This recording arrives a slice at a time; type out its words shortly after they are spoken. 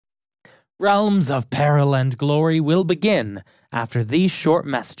Realms of Peril and Glory will begin after these short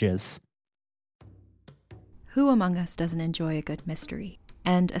messages. Who among us doesn't enjoy a good mystery?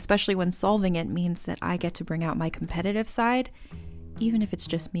 And especially when solving it means that I get to bring out my competitive side, even if it's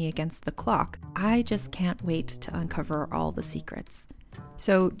just me against the clock. I just can't wait to uncover all the secrets.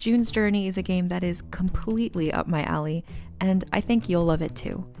 So June's Journey is a game that is completely up my alley, and I think you'll love it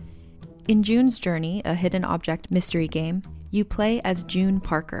too. In June's Journey, a hidden object mystery game, you play as June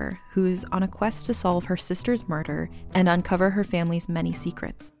Parker, who's on a quest to solve her sister's murder and uncover her family's many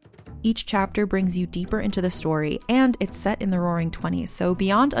secrets. Each chapter brings you deeper into the story, and it's set in the Roaring '20s, so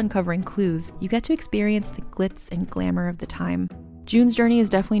beyond uncovering clues, you get to experience the glitz and glamour of the time. June's Journey is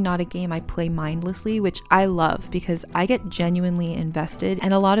definitely not a game I play mindlessly, which I love because I get genuinely invested,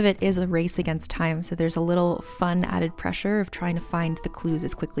 and a lot of it is a race against time, so there's a little fun added pressure of trying to find the clues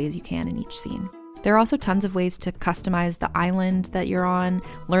as quickly as you can in each scene. There are also tons of ways to customize the island that you're on,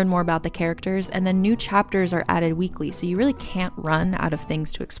 learn more about the characters, and then new chapters are added weekly, so you really can't run out of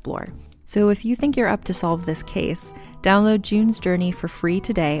things to explore. So if you think you're up to solve this case, download June's Journey for free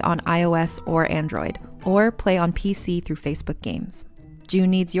today on iOS or Android, or play on PC through Facebook Games.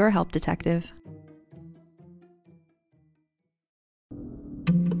 June needs your help, detective.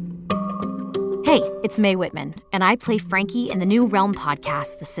 Hey, it's Mae Whitman, and I play Frankie in the new Realm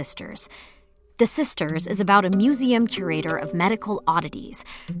podcast, The Sisters. The Sisters is about a museum curator of medical oddities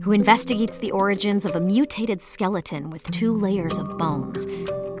who investigates the origins of a mutated skeleton with 2 layers of bones.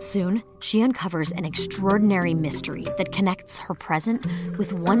 Soon, she uncovers an extraordinary mystery that connects her present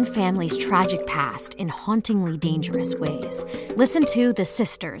with one family's tragic past in hauntingly dangerous ways. Listen to The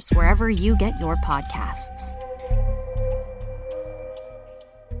Sisters wherever you get your podcasts.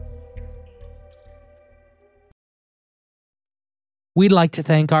 We'd like to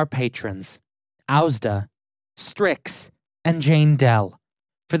thank our patrons, Ausda, Strix, and Jane Dell,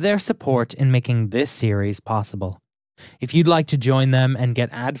 for their support in making this series possible. If you'd like to join them and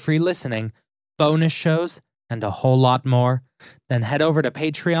get ad-free listening, bonus shows, and a whole lot more, then head over to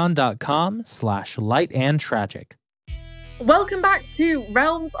patreon.com/lightandtragic. Welcome back to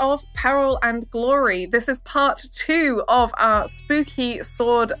Realms of Peril and Glory. This is part 2 of our Spooky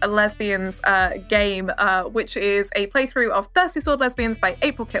Sword Lesbians game, which is a playthrough of Thirsty Sword Lesbians by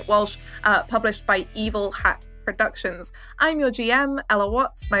April Kit Walsh, published by Evil Hat Productions. I'm your GM, Ella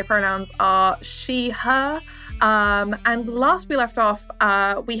Watts. My pronouns are she, her. And last we left off,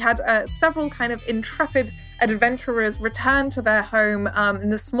 we had several kind of intrepid adventurers return to their home in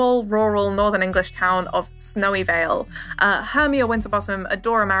the small rural Northern English town of Snowy Vale. Hermia Winterbotham,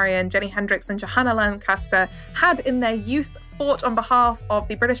 Adora Marion, Jenny Hendricks, and Johanna Lancaster had in their youth fought on behalf of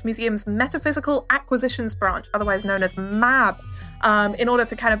the British Museum's Metaphysical Acquisitions Branch, otherwise known as MAB, in order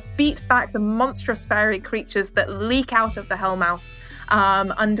to kind of beat back the monstrous fairy creatures that leak out of the Hellmouth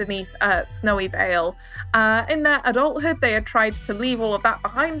underneath Snowy Vale. In their adulthood, they had tried to leave all of that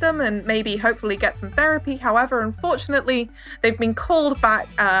behind them and maybe hopefully get some therapy. However, unfortunately, they've been called back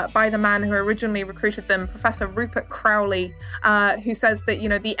by the man who originally recruited them, Professor Rupert Crowley, who says that,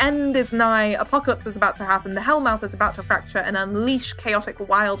 the end is nigh, apocalypse is about to happen, the Hellmouth is about to fracture and unleash chaotic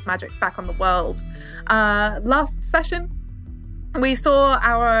wild magic back on the world. Last session, we saw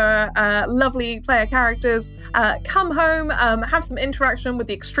our lovely player characters come home, have some interaction with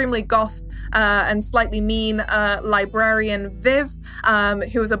the extremely goth and slightly mean librarian Viv,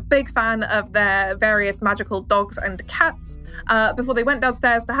 who was a big fan of their various magical dogs and cats, before they went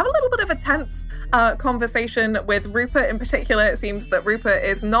downstairs to have a little bit of a tense conversation with Rupert. In particular, it seems that Rupert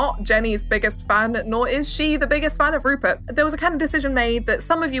is not Jenny's biggest fan, nor is she the biggest fan of Rupert. There was a kind of decision made that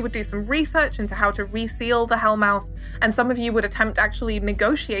some of you would do some research into how to reseal the Hellmouth, and some of you would attempt actually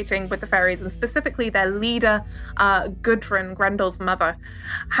negotiating with the fairies, and specifically their leader, Gudrun, Grendel's mother.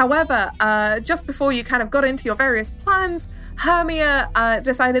 However, just before you kind of got into your various plans, Hermia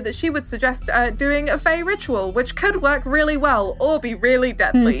decided that she would suggest doing a Fey ritual, which could work really well or be really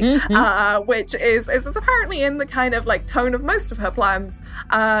deadly, which is apparently in the kind of like tone of most of her plans.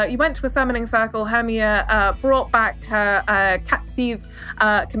 You went to a summoning circle. Hermia brought back her Catseeve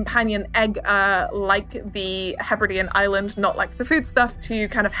companion egg, like the Hebridean island, not like the food stuff, to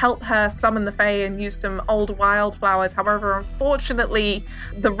kind of help her summon the Fae and use some old wildflowers. However, unfortunately,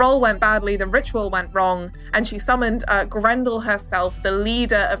 the roll went badly, the ritual went wrong, and she summoned Grendel herself, the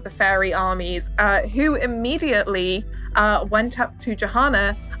leader of the fairy armies, who immediately went up to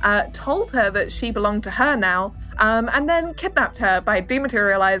Johanna, told her that she belonged to her now, and then kidnapped her by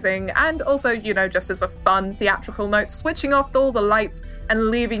dematerializing, and also, just as a fun theatrical note, switching off all the lights and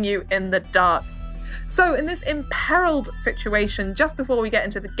leaving you in the dark. So in this imperiled situation, just before we get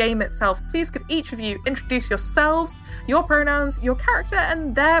into the game itself, please could each of you introduce yourselves, your pronouns, your character,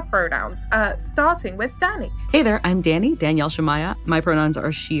 and their pronouns, starting with Danny. Hey there, I'm Danny, Danielle Shamaya. My pronouns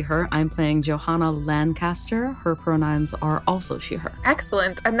are she, her. I'm playing Johanna Lancaster. Her pronouns are also she, her.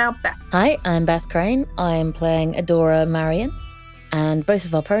 Excellent. And now Beth. Hi, I'm Beth Crane. I'm playing Adora Marion, and both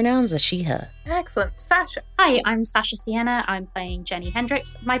of our pronouns are she, her. Excellent. Sasha. Hi, I'm Sasha Sienna. I'm playing Jenny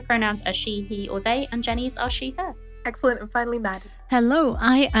Hendricks. My pronouns are she, he, or they, and Jenny's are she, her. Excellent. And finally, Maddie. Hello,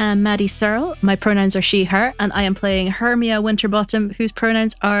 I am Maddie Searle. My pronouns are she, her, and I am playing Hermia Winterbottom, whose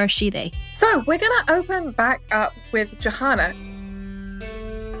pronouns are she, they. So we're going to open back up with Johanna.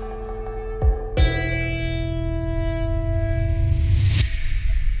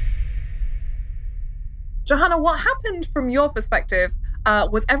 Johanna, what happened from your perspective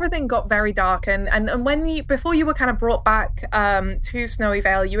was everything got very dark, and when before you were kind of brought back to Snowy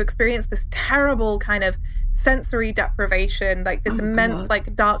Vale, you experienced this terrible kind of sensory deprivation, like this immense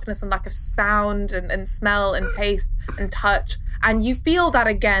like darkness and lack of sound and smell and taste and touch, and you feel that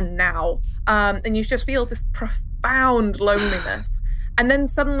again now, and you just feel this profound loneliness. And then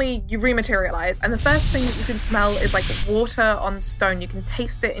suddenly you rematerialize, and the first thing that you can smell is like water on stone. You can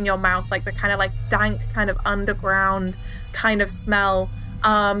taste it in your mouth, like the kind of like dank kind of underground kind of smell.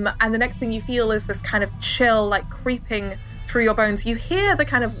 And the next thing you feel is this kind of chill, like creeping through your bones. You hear the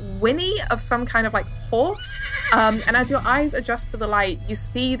kind of whinny of some kind of like horse. And as your eyes adjust to the light, you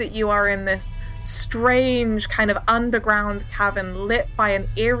see that you are in this strange kind of underground cavern lit by an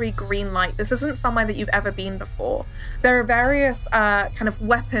eerie green light. This isn't somewhere that you've ever been before. There are various kind of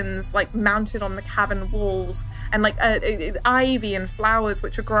weapons like mounted on the cavern walls, and like ivy and flowers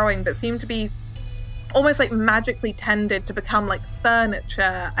which are growing that seem to be almost like magically tended to become like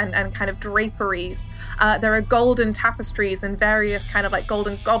furniture and kind of draperies. There are golden tapestries and various kind of like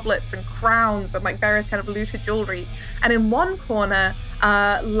golden goblets and crowns and like various kind of looted jewelry. And in one corner,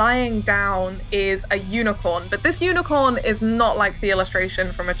 lying down is a unicorn. But this unicorn is not like the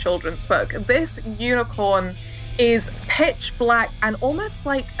illustration from a children's book. This unicorn is pitch black and almost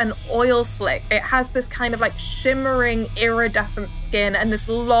like an oil slick. It has this kind of like shimmering iridescent skin and this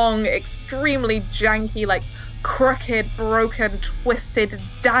long, extremely janky, like crooked, broken, twisted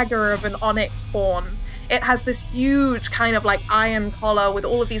dagger of an onyx horn. It has this huge kind of like iron collar with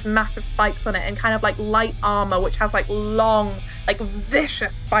all of these massive spikes on it, and kind of like light armor which has like long, like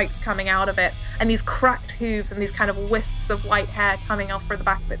vicious spikes coming out of it, and these cracked hooves and these kind of wisps of white hair coming off for the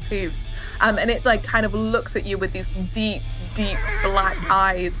back of its hooves. And it like kind of looks at you with these deep, deep black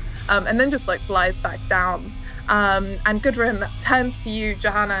eyes, and then just like flies back down. And Gudrun turns to you,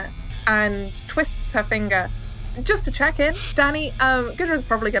 Johanna, and twists her finger just to check in. Danny, Gudrun's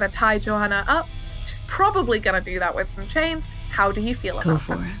probably going to tie Johanna up. She's probably going to do that with some chains. How do you feel about that? Go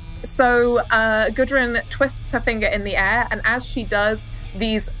for it. So Gudrun twists her finger in the air, and as she does,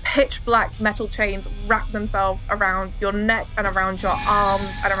 these pitch black metal chains wrap themselves around your neck and around your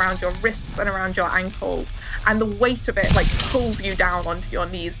arms and around your wrists and around your ankles. And the weight of it like pulls you down onto your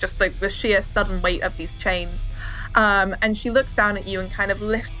knees, just like the sheer sudden weight of these chains. And she looks down at you and kind of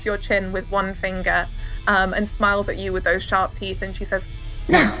lifts your chin with one finger, and smiles at you with those sharp teeth, and she says,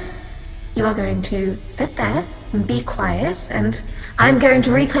 "Now, you are going to sit there and be quiet, and I'm going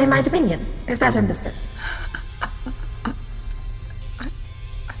to reclaim my dominion. Is that understood?"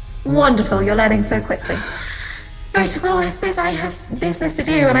 Wonderful, you're learning so quickly. Right, well, I suppose I have business to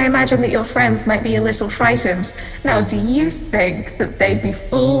do, and I imagine that your friends might be a little frightened. Now, do you think that they'd be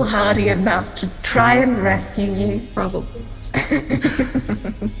foolhardy enough to try and rescue you? Probably.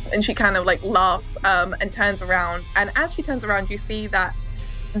 And she kind of like laughs and turns around, and as she turns around, you see that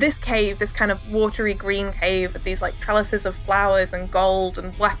this cave, this kind of watery green cave with these like trellises of flowers and gold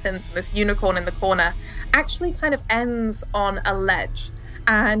and weapons and this unicorn in the corner, actually kind of ends on a ledge.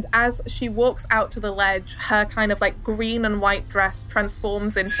 And as she walks out to the ledge, her kind of like green and white dress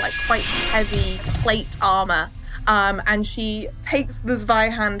transforms into like quite heavy plate armor. And she takes the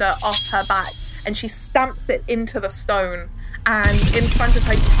Zweihander off her back and she stamps it into the stone. And in front of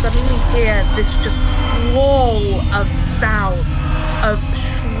her, you suddenly hear this just wall of sound, of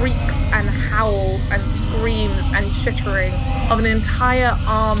shrieks and howls and screams and chittering of an entire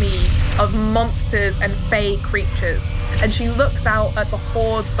army of monsters and fey creatures. And she looks out at the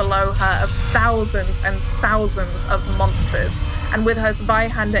hordes below her of thousands and thousands of monsters. And with her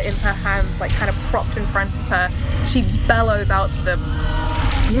Zweihander in her hands, like kind of propped in front of her, she bellows out to them,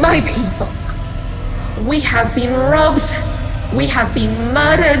 My people, we have been robbed, we have been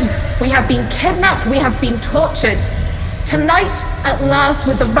murdered, we have been kidnapped, we have been tortured. Tonight, at last,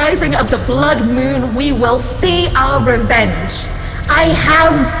 with the rising of the blood moon, we will see our revenge. I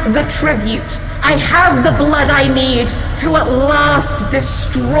have the tribute I have the blood I need to at last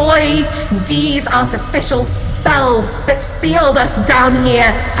destroy Dee's artificial spell that sealed us down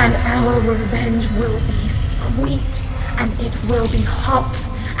here, and our revenge will be sweet, and it will be hot,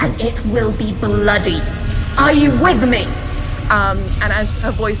 and it will be bloody. Are you with me? And as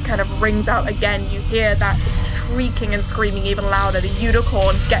her voice kind of rings out again, you hear that shrieking and screaming even louder. The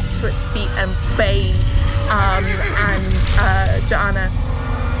unicorn gets to its feet and bays. Joanna,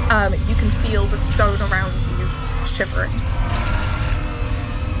 you can feel the stone around you shivering.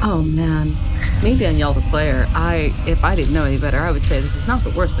 Oh man, me, Danielle the player, if I didn't know any better, I would say this is not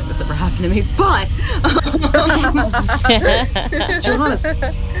the worst thing that's ever happened to me, but Joanna's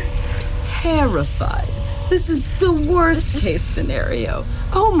terrified. This is the worst case scenario.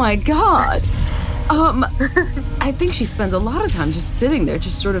 Oh my god. I think she spends a lot of time just sitting there,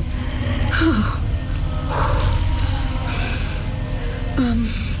 just sort of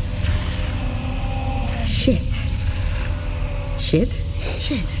Shit.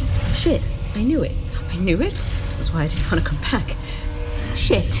 I knew it. This is why I didn't want to come back.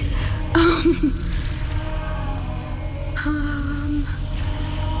 Shit.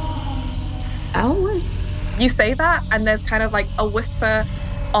 Elwyn? You say that, and there's kind of like a whisper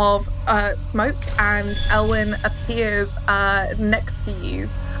of smoke, and Elwyn appears next to you.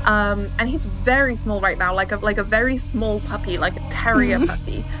 And he's very small right now, like a very small puppy, like a terrier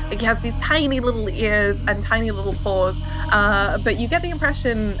puppy. Like he has these tiny little ears and tiny little paws. But you get the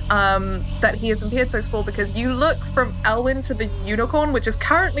impression that he has appeared so small because you look from Elwyn to the unicorn, which is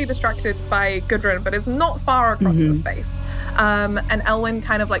currently distracted by Gudrun, but is not far across the space. And Elwyn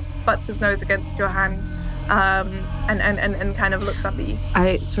kind of like butts his nose against your hand. And kind of looks up at you.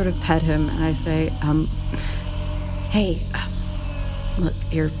 I sort of pet him and I say, hey, look,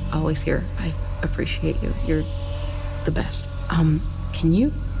 you're always here. I appreciate you. You're the best. Can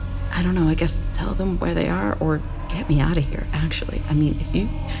you, I don't know, I guess tell them where they are or get me out of here, actually. I mean, if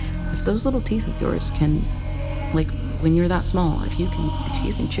those little teeth of yours can, like, when you're that small, if you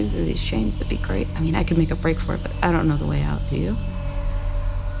can chew through these chains, that'd be great. I mean, I could make a break for it, but I don't know the way out, do you?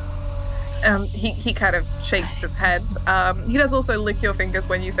 He kind of shakes his head. He does also lick your fingers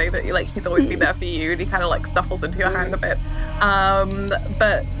when you say that he's always been there for you, and he kind of like snuffles into your hand a bit.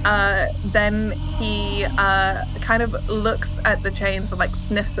 But then he kind of looks at the chains and like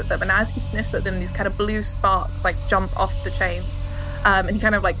sniffs at them, and as he sniffs at them, these kind of blue sparks like jump off the chains, and he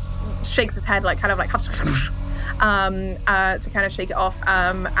kind of like shakes his head, like kind of like to kind of shake it off,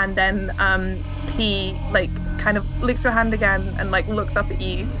 and then he like kind of licks your hand again and like looks up at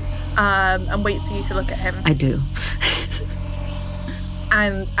you. And waits for you to look at him. I do.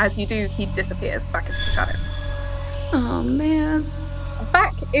 And as you do, he disappears back into the shadow. Oh, man.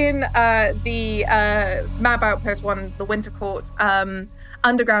 Back in the Mab Outpost 1, the Winter Court,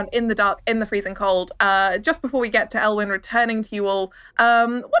 underground, in the dark, in the freezing cold, just before we get to Elwyn returning to you all, what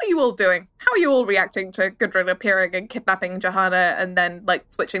are you all doing? How are you all reacting to Gudrun appearing and kidnapping Johanna and then, like,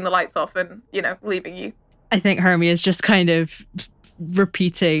 switching the lights off and, leaving you? I think Hermia's just kind of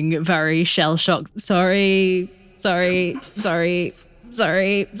repeating very shell-shocked, sorry.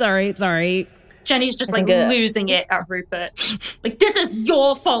 Jenny's just like losing it at Rupert. Like, this is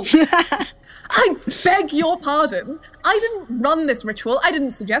your fault. I beg your pardon. I didn't run this ritual. I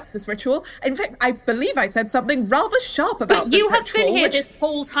didn't suggest this ritual. In fact, I believe I said something rather sharp about this ritual. You have been here this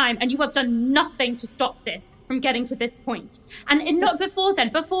whole time, and you have done nothing to stop this from getting to this point. And not before then,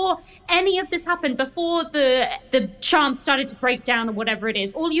 before any of this happened, before the charm started to break down or whatever it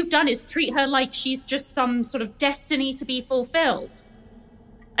is, all you've done is treat her like she's just some sort of destiny to be fulfilled.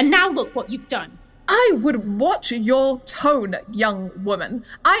 And now look what you've done. I would watch your tone, young woman.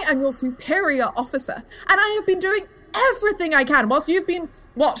 I am your superior officer, and I have been doing everything I can whilst you've been,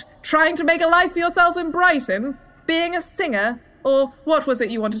 trying to make a life for yourself in Brighton? Being a singer? Or what was it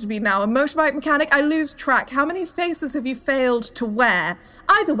you wanted to be now? A motorbike mechanic? I lose track. How many faces have you failed to wear?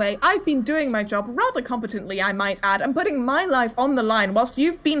 Either way, I've been doing my job rather competently, I might add, and putting my life on the line whilst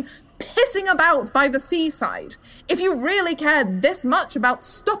you've been pissing about by the seaside. If you really cared this much about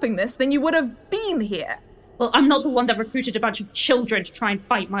stopping this, then you would have been here. Well, I'm not the one that recruited a bunch of children to try and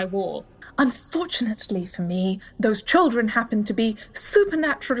fight my war. Unfortunately for me, those children happen to be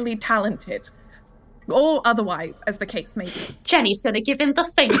supernaturally talented. Or otherwise, as the case may be. Jenny's gonna give him the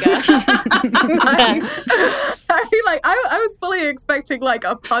finger. I was fully expecting like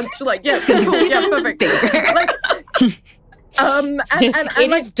a punch, like, yes, cool, yeah, perfect. And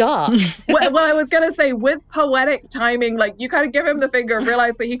it is dark. Well, I was gonna say, with poetic timing, like you kind of give him the finger,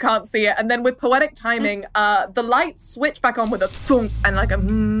 realize that he can't see it, and then with poetic timing, the lights switch back on with a thump and like a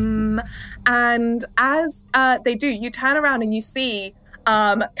and as they do, you turn around and you see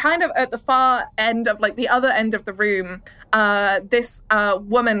Kind of at the far end of like the other end of the room, this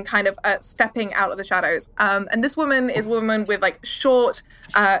woman kind of stepping out of the shadows. And this woman is a woman with like short,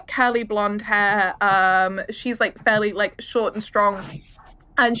 curly blonde hair. She's like fairly like short and strong.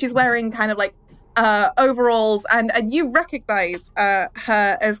 And she's wearing kind of like overalls, and you recognize her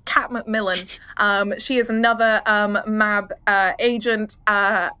as Kat McMillan. She is another MAB agent,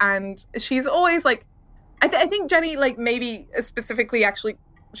 and she's always like, I think Jenny, like maybe specifically actually,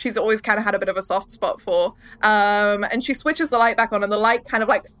 she's always kind of had a bit of a soft spot for. And she switches the light back on, and the light kind of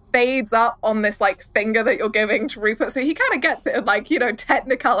like fades up on this like finger that you're giving to Rupert, so he kind of gets it in like, you know,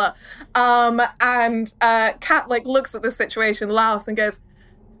 Technicolor. And Kat like looks at the situation, laughs, and goes,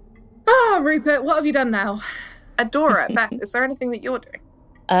 "Oh, Rupert, what have you done now?" Adora, Beth, is there anything that you're doing?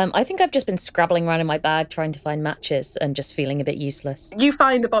 I think I've just been scrabbling around in my bag trying to find matches and just feeling a bit useless. You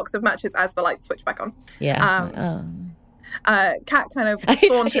find a box of matches as the lights switch back on. Yeah. Kat kind of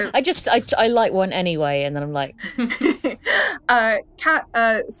saunters. I light one anyway, and then I'm like... Kat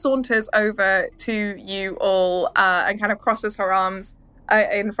saunters over to you all and kind of crosses her arms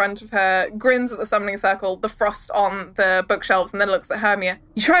in front of her, grins at the summoning circle, the frost on the bookshelves, and then looks at Hermia.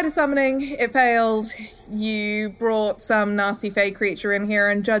 "You tried a summoning, it failed. You brought some nasty fey creature in here,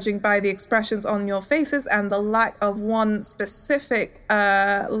 and judging by the expressions on your faces and the lack of one specific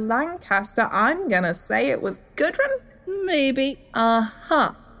Lancaster, I'm gonna say it was Gudrun?" Maybe.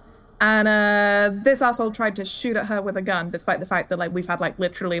 Uh-huh. And this asshole tried to shoot at her with a gun, despite the fact that like we've had like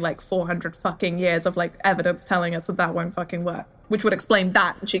literally like 400 fucking years of like evidence telling us that that won't fucking work. Which would explain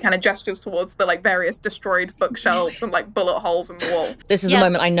that. And she kind of gestures towards the like various destroyed bookshelves and like bullet holes in the wall. This is the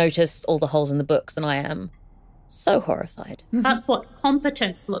moment I notice all the holes in the books, and I am so horrified. That's what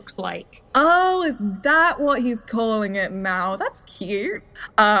competence looks like. Oh, is that what he's calling it now? That's cute.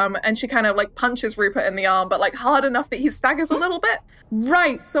 And she kind of like punches Rupert in the arm, but like hard enough that he staggers a little bit.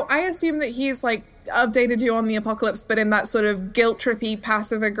 Right, so I assume that he's like updated you on the apocalypse, but in that sort of guilt-trippy,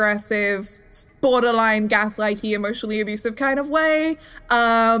 passive-aggressive, borderline gaslighty, emotionally abusive kind of way.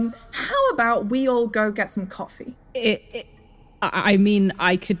 How about we all go get some coffee? I mean,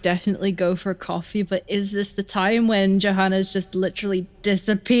 I could definitely go for coffee, but is this the time when Johanna's just literally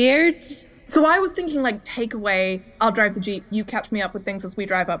disappeared? So I was thinking like takeaway, I'll drive the Jeep, you catch me up with things as we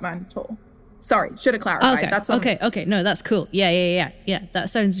drive up Mount Tall. Sorry, should have clarified. Okay, That's on okay, no, that's cool. Yeah, that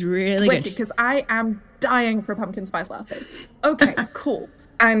sounds really good. Because I am dying for a pumpkin spice latte. Okay, cool.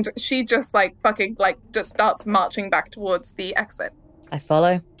 And she just like fucking like just starts marching back towards the exit. I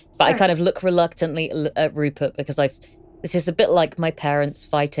follow, but I kind of look reluctantly at Rupert because this is a bit like my parents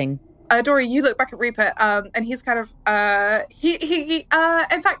fighting. Dory, you look back at Rupert, and he's kind of,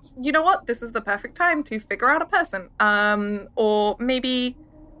 in fact, you know what? This is the perfect time to figure out a person. Or maybe,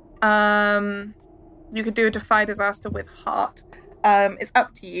 you could do a Defy Disaster with Heart. It's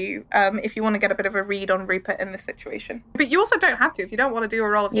up to you, if you want to get a bit of a read on Rupert in this situation. But you also don't have to. If you don't want to do a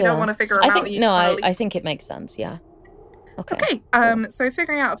roll, if you don't want to figure him out. I think it makes sense, yeah. Okay, so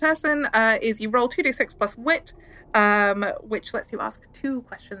figuring out a person is you roll 2d6 plus wit, which lets you ask 2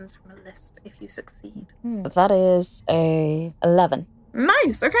 questions from a list if you succeed. That is a 11.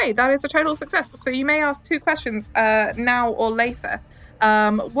 Nice, okay, that is a total success. So you may ask 2 questions now or later.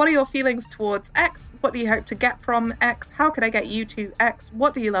 What are your feelings towards X? What do you hope to get from X? How could I get you to X?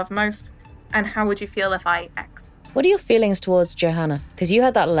 What do you love most? And how would you feel if I X? What are your feelings towards Johanna? Because you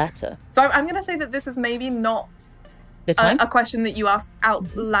had that letter. So I'm going to say that this is maybe not a question that you ask out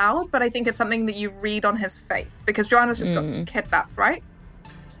loud, but I think it's something that you read on his face, because Johanna's just got kidnapped, right?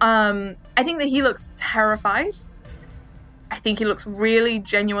 I think that he looks terrified. I think he looks really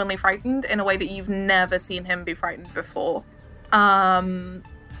genuinely frightened in a way that you've never seen him be frightened before.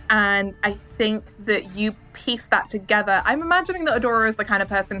 And I think that you piece that together. I'm imagining that Adora is the kind of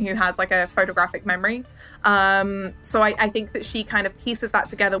person who has like a photographic memory. So I think that she kind of pieces that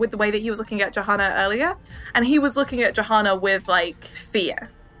together with the way that he was looking at Johanna earlier. And he was looking at Johanna with like fear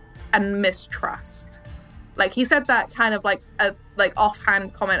and mistrust. Like he said that kind of like a like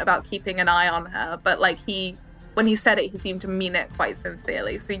offhand comment about keeping an eye on her, but like when he said it, he seemed to mean it quite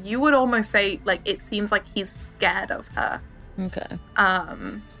sincerely. So you would almost say like it seems like he's scared of her. Okay.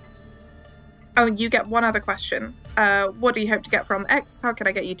 Oh, you get one other question. What do you hope to get from X? How can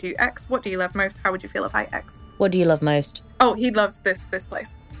I get you to X? What do you love most? How would you feel if I X? What do you love most? Oh, he loves this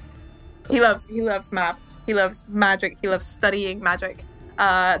place. Cool. He loves MAB. He loves magic. He loves studying magic.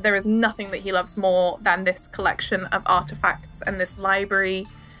 There is nothing that he loves more than this collection of artifacts and this library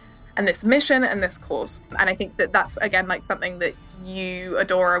and this mission and this cause. And I think that that's, again, like something that you,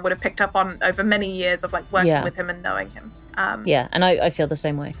 Adora, would have picked up on over many years of like working with him and knowing him. And I feel the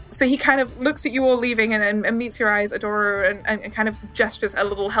same way. So he kind of looks at you all leaving and meets your eyes, Adora, and kind of gestures a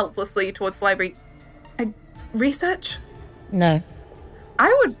little helplessly towards the library. Research? No.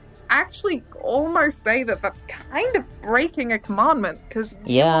 I would actually almost say that that's kind of breaking a commandment, because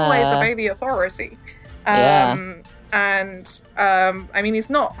you always obey the authority. I mean, he's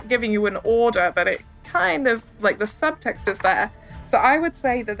not giving you an order, but it kind of, like, the subtext is there. So I would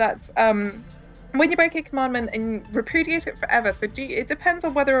say that that's, when you break a commandment and repudiate it forever, so it depends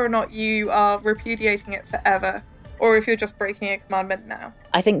on whether or not you are repudiating it forever, or if you're just breaking a commandment now.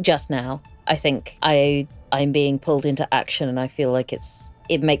 I think just now. I think I'm being pulled into action, and I feel like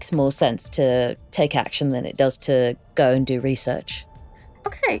it makes more sense to take action than it does to go and do research.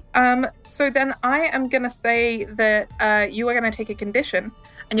 Okay, so then I am going to say that you are going to take a condition,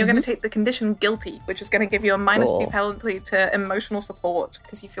 and you're going to take the condition guilty, which is going to give you a -2 penalty to emotional support,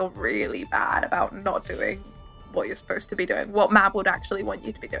 because you feel really bad about not doing what you're supposed to be doing, what Mab would actually want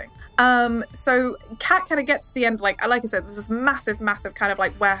you to be doing. So Kat kind of gets to the end, like I said, there's this massive kind of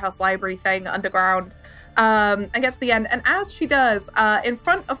like warehouse library thing underground, and gets to the end, and as she does, in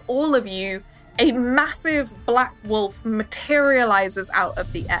front of all of you, a massive black wolf materializes out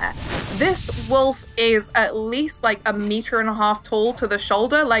of the air. This wolf is at least like 1.5 meters tall to the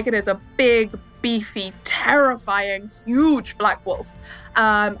shoulder, like it is a big, beefy, terrifying, huge black wolf.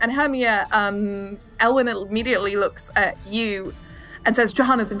 And Hermia, Elwyn immediately looks at you and says,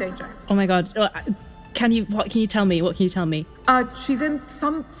 Johanna's in danger. Oh my god. What can you tell me? She's in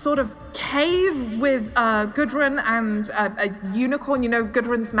some sort of cave with Gudrun and a unicorn,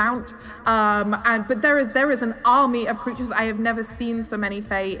 Gudrun's mount. But there is an army of creatures. I have never seen so many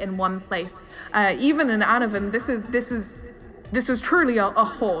Fae in one place. Even in Anavan, this is truly a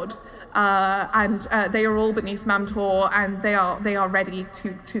horde. And they are all beneath Mamtor, and they are ready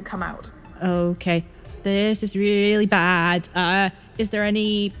to come out. Okay, this is really bad. Is there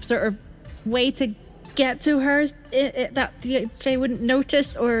any sort of way to get to her that the Fae wouldn't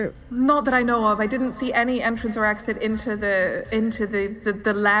notice, or? Not that I know of. I didn't see any entrance or exit into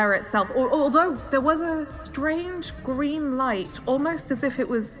the lair itself. Although there was a strange green light, almost as if it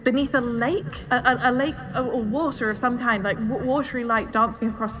was beneath a lake, a lake or water of some kind, like watery light dancing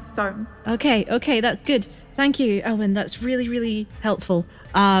across the stone. Okay, that's good. Thank you, Elwyn. That's really, really helpful.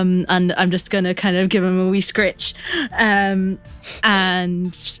 And I'm just gonna kind of give him a wee scritch. I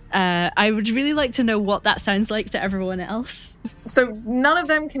would really like to know what that sounds like to everyone else. So none of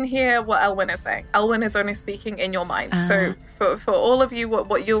them can hear what Elwyn is saying. Elwyn is only speaking in your mind. So for all of you,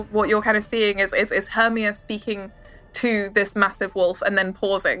 what you're kind of seeing is Hermia speaking to this massive wolf and then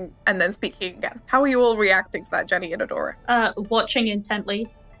pausing and then speaking again. How are you all reacting to that, Jenny and Adora? Watching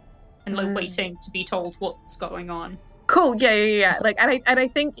intently and like waiting to be told what's going on. Cool. Yeah. Like, and I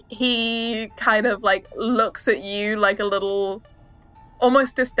think he kind of like looks at you like a little,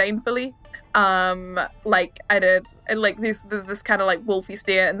 almost disdainfully, like I did, and like this kind of like wolfy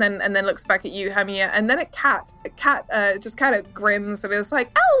stare, and then looks back at you, Hermia, and then at Kat. Kat just kind of grins and is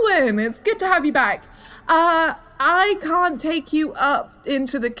like, Elwyn, it's good to have you back. I can't take you up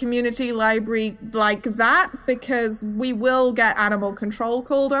into the community library like that, because we will get animal control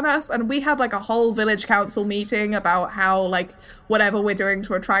called on us, and we had like a whole village council meeting about how like whatever we're doing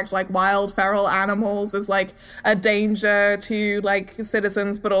to attract like wild feral animals is like a danger to like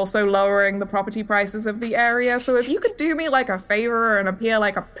citizens, but also lowering the property prices of the area. So if you could do me like a favor and appear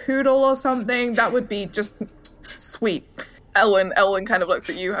like a poodle or something, that would be just sweet. Elwyn kind of looks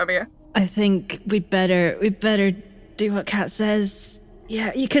at you, Hermia. I think we better do what Kat says.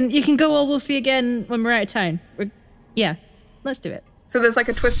 Yeah, you can go all wolfy again when we're out of town. Let's do it. So there's like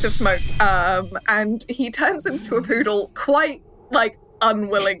a twist of smoke, and he turns into a poodle quite like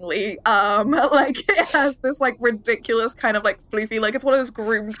unwillingly. Like it has this like ridiculous kind of like floofy, like it's one of those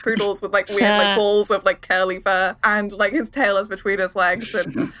groomed poodles with like weird like balls of like curly fur, and like his tail is between his legs,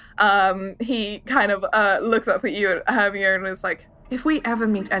 and he kind of looks up at you, Hermia, and is like, if we ever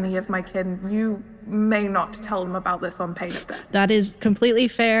meet any of my kin, you may not tell them about this on pain of death. That is completely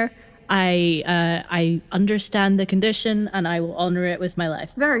fair. I understand the condition, and I will honor it with my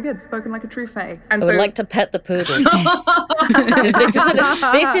life. Very good. Spoken like a true fae. And I would like to pet the poodle.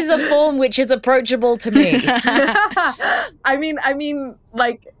 this is a form which is approachable to me. I mean,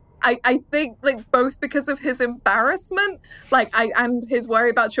 like, I think, like, both because of his embarrassment, like, and his worry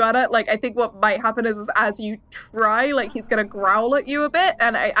about Joanna, like, I think what might happen is as you try, like, he's gonna growl at you a bit,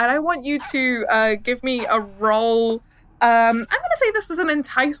 and I want you to give me a roll. I'm gonna say this is an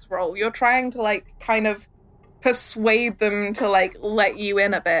entice roll. You're trying to, like, kind of persuade them to like let you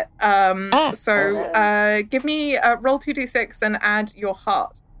in a bit. Give me roll 2d6 and add your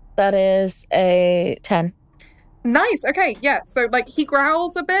heart. That is a 10. Nice. Okay. Yeah. So like he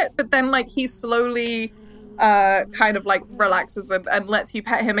growls a bit, but then like he slowly kind of like relaxes and lets you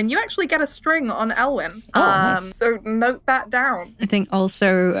pet him, and you actually get a string on Elwyn. Nice. So note that down. I think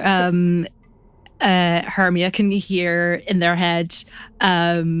also Hermia can hear in their head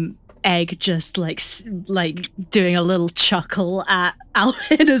Egg just like doing a little chuckle at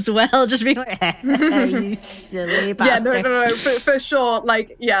Alvin as well, just being like, you silly bastard. Yeah, no, for sure.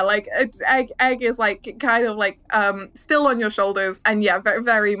 Like, yeah, like Egg is like kind of like still on your shoulders, and yeah, very,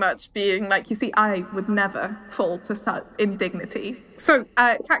 very much being like, you see, I would never fall to such indignity. So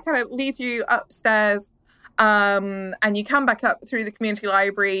Cat kind of leads you upstairs. And you come back up through the community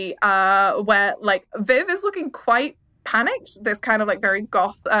library, where like Viv is looking quite panicked, this kind of like very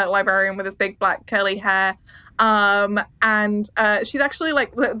goth librarian with his big black curly hair, and she's actually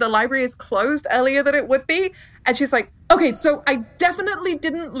like the library is closed earlier than it would be, and she's like, okay, so I definitely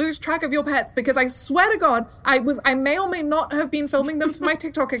didn't lose track of your pets, because I swear to God I may or may not have been filming them for my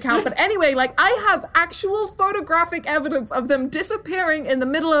TikTok account, but anyway, like I have actual photographic evidence of them disappearing in the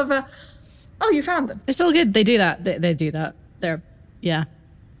middle of a... Oh, you found them. It's all good. They do that. They do that. Yeah.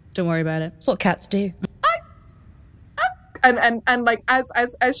 Don't worry about it. That's what cats do. And like as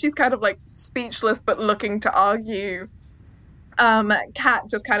she's kind of like speechless but looking to argue, Kat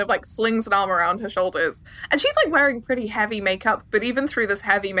just kind of like slings an arm around her shoulders, and she's like wearing pretty heavy makeup, but even through this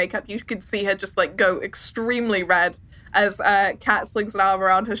heavy makeup you could see her just like go extremely red as Kat slings an arm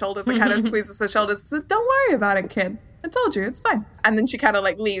around her shoulders and kind of squeezes her shoulders and says, don't worry about it, kid. I told you, it's fine. And then she kind of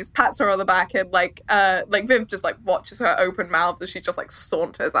like leaves, pats her on the back, and like Viv just like watches her open mouth as she just like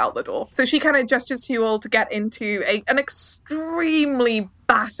saunters out the door. So she kind of gestures to you all to get into an extremely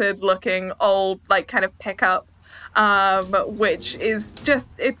battered looking old like kind of pickup, which is just,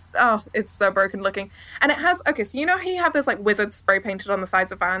 it's so broken looking. And it has, okay, so you know how you have those like wizards spray painted on the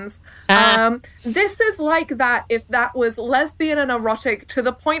sides of vans? This is like that if that was lesbian and erotic to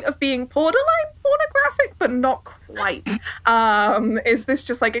the point of being borderline pornographic, but not quite. Is this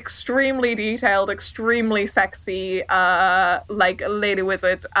just like extremely detailed, extremely sexy, like lady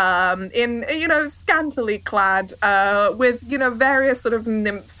wizard, in, you know, scantily clad, with, you know, various sort of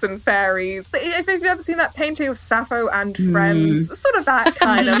nymphs and fairies. If you've ever seen that painting of Sappho and Friends, sort of that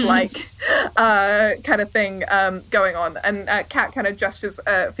kind of like, kind of thing, going on. And Kat kind of gestures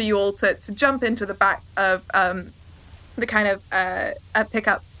for you all to jump into the back of the kind of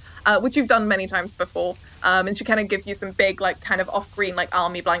pickup, which you've done many times before. And she kind of gives you some big, like, kind of off-green, like,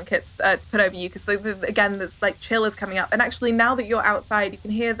 army blankets to put over you, because, again, this, like, chill is coming up. And actually, now that you're outside, you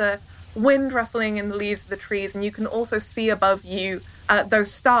can hear the wind rustling in the leaves of the trees, and you can also see above you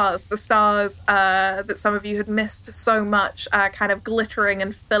those stars, the stars that some of you had missed so much, kind of glittering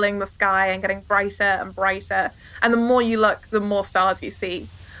and filling the sky and getting brighter and brighter. And the more you look, the more stars you see.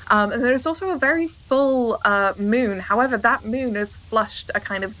 And there's also a very full moon. However, that moon is flushed a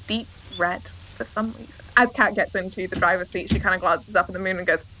kind of deep red for some reason. As Kat gets into the driver's seat, she kind of glances up at the moon and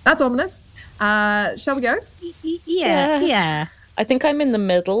goes, that's ominous. Shall we go? Yeah. I think I'm in the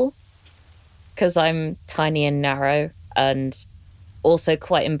middle because I'm tiny and narrow and also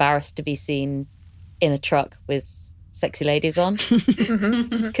quite embarrassed to be seen in a truck with sexy ladies on.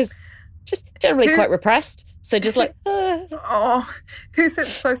 Because just generally quite repressed. So just like, Oh, who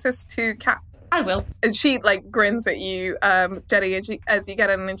sits closest to Kat? I will. And she like grins at you, Jenny, as you get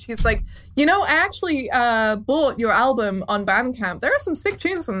in, and she's like, you know, I actually bought your album on Bandcamp. There are some sick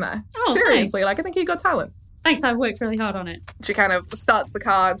tunes in there. Oh, seriously, nice. like I think you got talent. Thanks, I worked really hard on it. She kind of starts the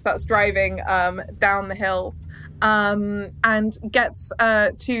car and starts driving down the hill, and gets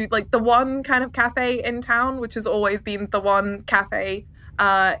to like the one kind of cafe in town, which has always been the one cafe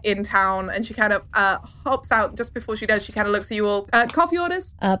in town. And she kind of hops out. Just before she does, she kind of looks at you all. Coffee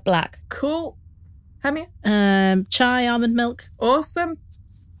orders? black. Cool. Hermia? Chai, almond milk. Awesome.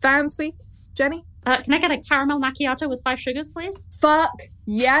 Fancy. Jenny? Can I get a caramel macchiato with 5 sugars, please? Fuck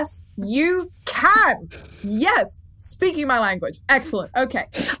yes, you can. Yes. Speaking my language. Excellent. Okay.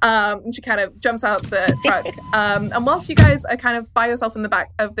 She kind of jumps out the truck. And whilst you guys are kind of by yourself in the back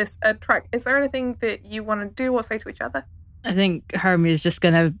of this truck, is there anything that you want to do or say to each other? I think Hermie is just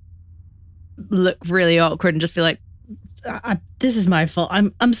going to look really awkward and just be like, this is my fault.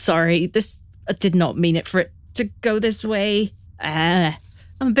 I'm sorry. I did not mean it for it to go this way. I'm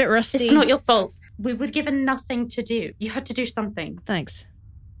a bit rusty. It's not your fault. We were given nothing to do. You had to do something. Thanks.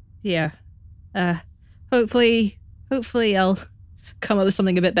 Yeah. Hopefully I'll come up with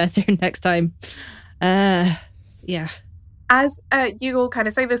something a bit better next time. Yeah. As you all kind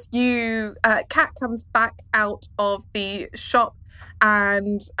of say this, Kat comes back out of the shop,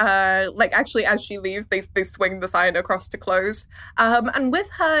 and actually as she leaves, they swing the sign across to close. And with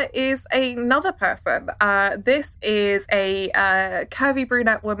her is another person. This is a curvy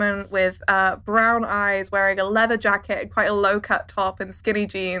brunette woman with brown eyes, wearing a leather jacket and quite a low-cut top and skinny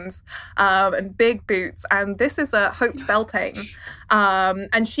jeans and big boots. And this is Hope Beltane.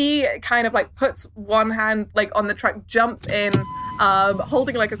 And she kind of like puts one hand like on the truck, jumps in,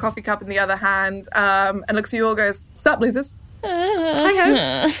 holding like a coffee cup in the other hand, and looks at you all, goes, "Sup, losers?"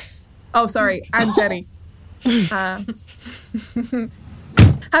 Hi, Hope. Oh, sorry. And Jenny. How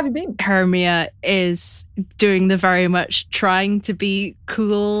have you been? Hermia is doing the very much trying to be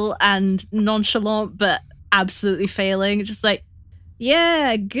cool and nonchalant, but absolutely failing. Just like,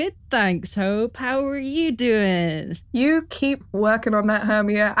 yeah, good, thanks, Hope. How are you doing? You keep working on that,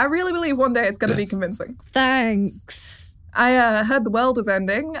 Hermia. I really believe one day it's going to be convincing. Thanks. I heard the world is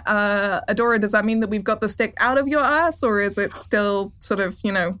ending. Adora, does that mean that we've got the stick out of your ass, or is it still sort of,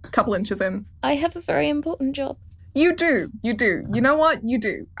 a couple inches in? I have a very important job. You do. You know what? You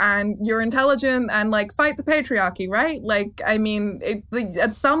do. And you're intelligent and, fight the patriarchy, right?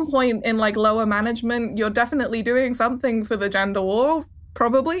 At some point in, lower management, you're definitely doing something for the gender war.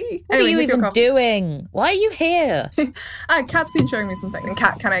 Probably. What are you even doing? Why are you here? Kat's been showing me some things. And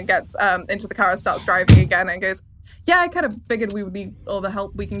Kat kind of gets into the car and starts driving again and goes, yeah, I kind of figured we would need all the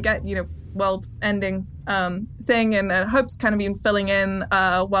help we can get, world-ending thing. And Hope's kind of been filling in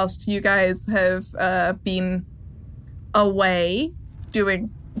whilst you guys have been away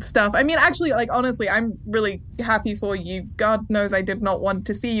doing stuff. I mean, actually, honestly, I'm really happy for you. God knows I did not want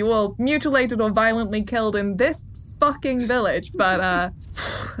to see you all mutilated or violently killed in this fucking village, but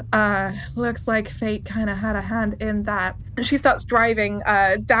looks like fate kind of had a hand in that. She starts driving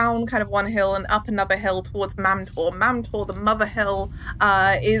down kind of one hill and up another hill towards Mamtor. Mamtor, the mother hill,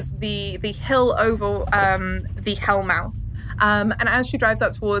 is the hill over the Hellmouth. And as she drives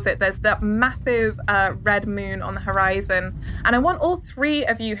up towards it, there's that massive red moon on the horizon. And I want all three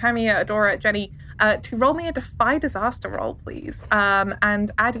of you, Hermia, Adora, Jenny, to roll me a Defy Disaster roll, please,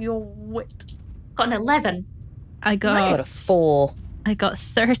 and add your wit. Got an 11. I got a 4. I got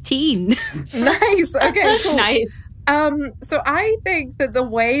 13. Nice. Okay, cool. Nice. So I think that the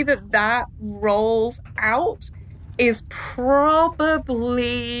way that rolls out is probably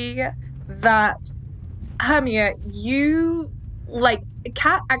that, Hermia, you,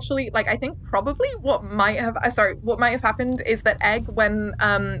 Kat actually, I think probably what might have happened is that Egg, when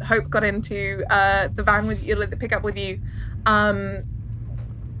Hope got into the van with you, the pickup with you,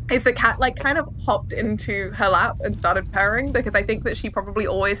 is that Kat kind of hopped into her lap and started purring, because I think that she probably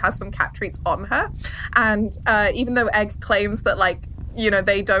always has some cat treats on her. And even though Egg claims that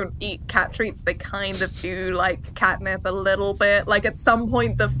they don't eat cat treats, they kind of do catnip a little bit. At some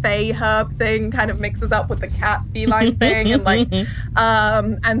point the Fey herb thing kind of mixes up with the cat feline thing,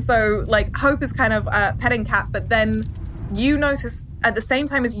 and so Hope is kind of petting Kat, but then you notice at the same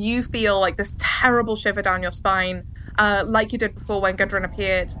time as you feel this terrible shiver down your spine, like you did before when Gudrun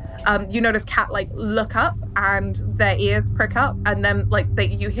appeared, you notice Kat look up and their ears prick up, and then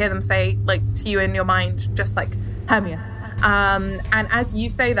you hear them say to you in your mind, just Hermia. And as you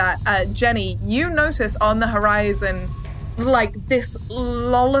say that, Jenny, you notice on the horizon this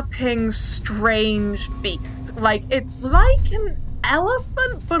lolloping strange beast. It's like an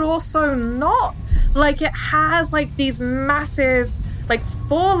elephant, but also not. It has these massive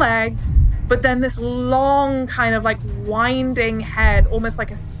 4 legs, but then this long kind of winding head, almost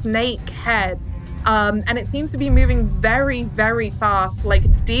like a snake head. And it seems to be moving very, very fast,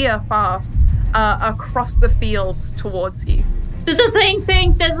 deer fast, across the fields towards you. There's a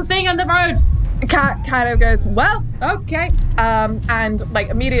thing! There's a thing on the road! Kat kind of goes, well, okay. And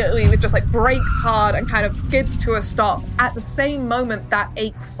immediately it just brakes hard and kind of skids to a stop at the same moment that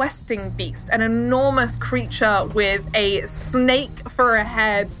a questing beast, an enormous creature with a snake for a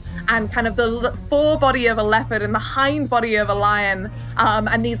head and kind of the forebody of a leopard and the hind body of a lion,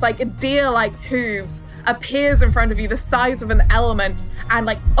 and these deer-like hooves, appears in front of you the size of an element and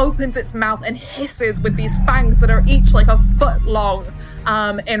opens its mouth and hisses with these fangs that are each a foot long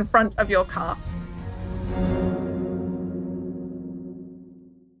in front of your car.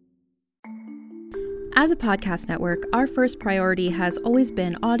 As a podcast network, our first priority has always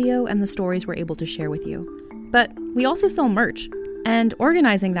been audio and the stories we're able to share with you. But we also sell merch, and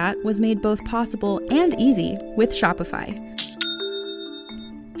organizing that was made both possible and easy with Shopify.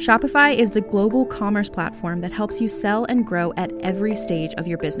 Shopify is the global commerce platform that helps you sell and grow at every stage of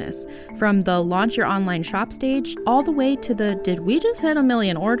your business, from the launch your online shop stage all the way to the did we just hit 1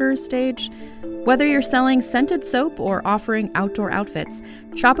 million orders stage. Whether you're selling scented soap or offering outdoor outfits,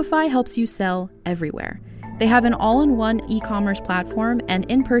 Shopify helps you sell everywhere. They have an all-in-one e-commerce platform and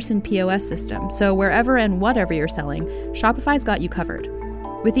in-person POS system, so wherever and whatever you're selling, Shopify's got you covered.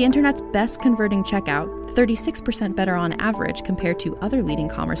 With the internet's best converting checkout, 36% better on average compared to other leading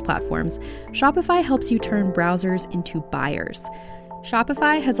commerce platforms, Shopify helps you turn browsers into buyers.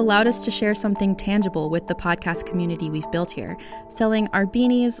 Shopify has allowed us to share something tangible with the podcast community we've built here, selling our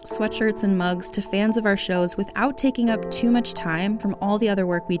beanies, sweatshirts, and mugs to fans of our shows without taking up too much time from all the other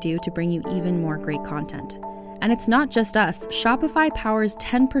work we do to bring you even more great content. And it's not just us. Shopify powers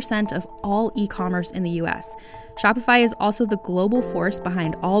 10% of all e-commerce in the US. Shopify is also the global force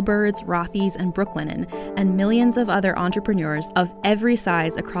behind Allbirds, Rothy's, and Brooklinen, and millions of other entrepreneurs of every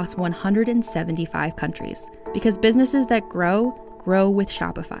size across 175 countries. Because businesses that grow with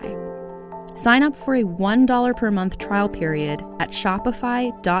Shopify. Sign up for a $1 per month trial period at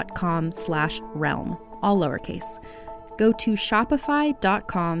shopify.com/realm, all lowercase. Go to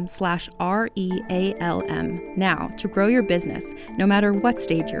shopify.com/REALM now to grow your business, no matter what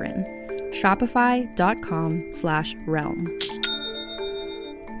stage you're in. Shopify.com/realm.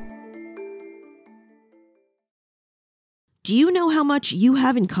 Do you know how much you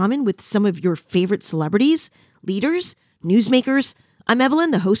have in common with some of your favorite celebrities, leaders, newsmakers? I'm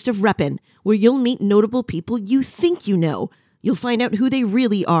Evelyn, the host of Reppin', where you'll meet notable people you think you know. You'll find out who they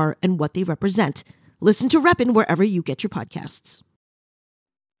really are and what they represent. Listen to Reppin' wherever you get your podcasts.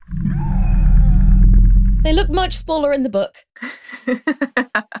 They look much smaller in the book.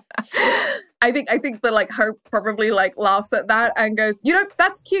 I think that like Hope probably like laughs at that and goes, you know,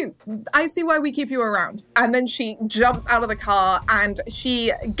 that's cute. I see why we keep you around. And then she jumps out of the car and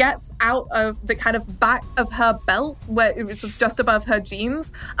she gets out of the kind of back of her belt, where it was just above her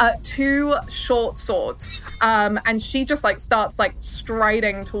jeans, 2 short swords. And she just like starts like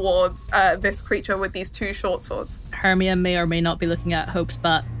striding towards this creature with these 2 short swords. Hermia may or may not be looking at Hope's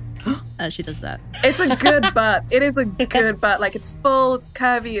butt as she does that. It's a good butt. It is a good butt. Like, it's full, it's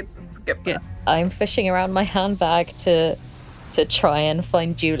curvy, it's a good butt. I'm fishing around my handbag to try and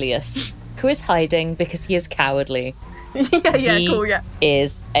find Julius, who is hiding because he is cowardly. He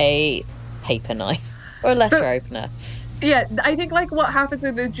is a paper knife or a letter opener. Yeah, I think like what happens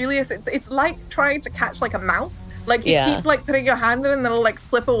with the Julius, it's like trying to catch like a mouse. Like you keep like putting your hand in and it'll like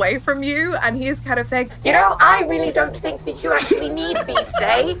slip away from you, and he's kind of saying, you know, I really don't think that you actually need me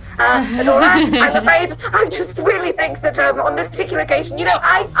today, Adora. I'm afraid I just really think that on this particular occasion, you know,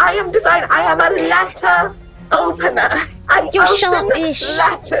 I am designed. I am a letter opener. You're open sharpish.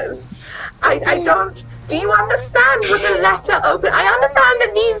 letters. I don't. Do you understand what a letter open? I understand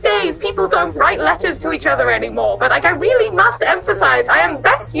that these days people don't write letters to each other anymore, but like I really must emphasize, I am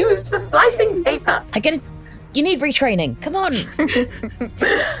best used for slicing paper. I get it. You need retraining. Come on.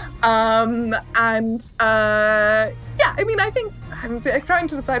 I mean, I think I'm trying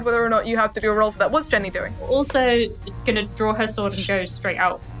to decide whether or not you have to do a roll for that. What's Jenny doing? Also gonna draw her sword and go straight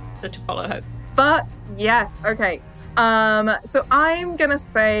out to follow Hope. But yes, okay. So I'm gonna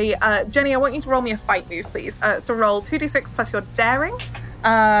say, Jenny, I want you to roll me a fight move, please. So roll 2d6 plus your daring,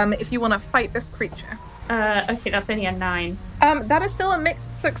 if you want to fight this creature. Okay, that's only a 9. That is still a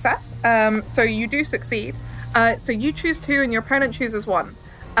mixed success. So you do succeed. So you choose 2 and your opponent chooses 1.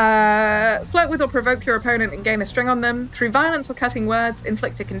 Flirt with or provoke your opponent and gain a string on them. Through violence or cutting words,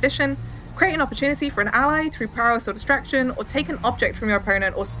 inflict a condition. Create an opportunity for an ally through prowess or distraction, or take an object from your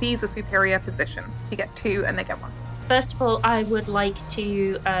opponent or seize a superior position. So you get 2 and they get 1. First of all, I would like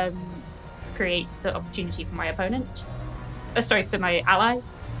to create the opportunity for my opponent. For my ally.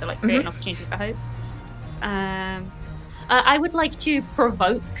 So, like, create an opportunity for Hope. I would like to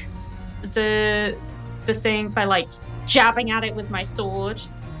provoke the thing by, like, jabbing at it with my sword.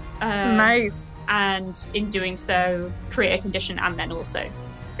 Nice. And in doing so, create a condition and then also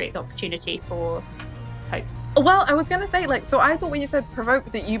create the opportunity for Hope. Well, I was going to say, like, so I thought when you said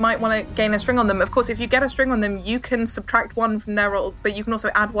provoke that you might want to gain a string on them. Of course, if you get a string on them, you can subtract 1 from their rolls, but you can also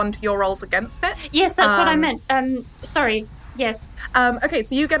add 1 to your rolls against it. Yes, that's what I meant. Sorry. Yes. Okay,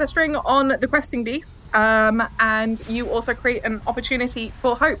 so you get a string on the questing beast, and you also create an opportunity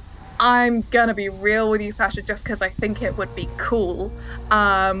for Hope. I'm going to be real with you, Sasha, just because I think it would be cool.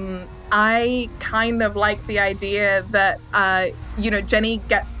 I kind of like the idea that, Jenny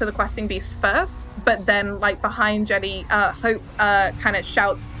gets to the questing beast first, but then, like, behind Jenny, Hope kind of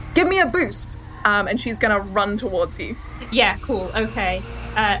shouts, "Give me a boost!" And she's going to run towards you. Yeah, cool. Okay.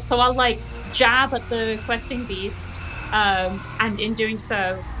 So I'll, like, jab at the questing beast, and in doing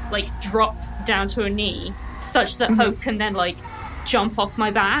so, like, drop down to a knee, such that Hope can then, like, jump off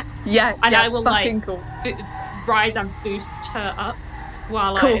my back. Yeah, and I will, like, cool. rise and boost her up.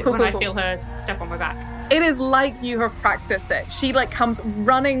 while Cool. I feel her step on my back. It is like you have practiced it. She like comes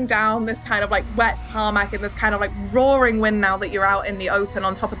running down this kind of like wet tarmac in this kind of like roaring wind now that you're out in the open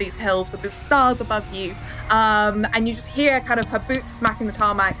on top of these hills with the stars above you. And you just hear kind of her boots smacking the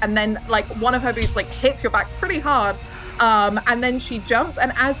tarmac, and then like one of her boots like hits your back pretty hard. And then she jumps,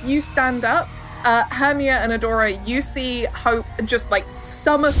 and as you stand up, Hermia and Adora, you see Hope just like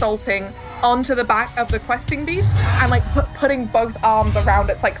somersaulting onto the back of the questing beast and like putting both arms around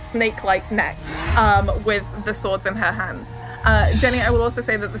its like snake-like neck with the swords in her hands. Jenny, I will also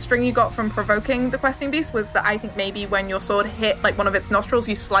say that the string you got from provoking the questing beast was that I think maybe when your sword hit like one of its nostrils,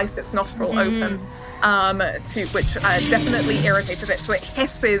 you sliced its nostril open, which definitely irritated it. So it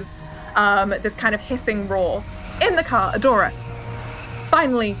hisses this kind of hissing roar. In the car, Adora,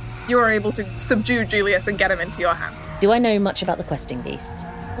 finally you are able to subdue Julius and get him into your hand. Do I know much about the questing beast?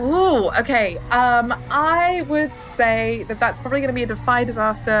 Ooh, okay. I would say that that's probably going to be a Defy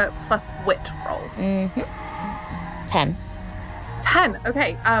Disaster plus wit roll. 10. 10.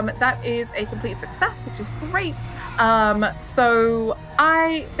 Okay. That is a complete success, which is great. So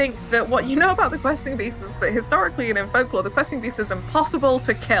I think that what you know about the questing beast is that historically and in folklore, the questing beast is impossible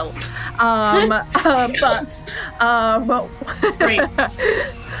to kill. Great.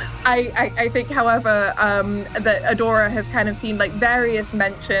 I think, however, that Adora has kind of seen like various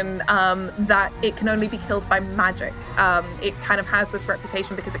mention that it can only be killed by magic. It kind of has this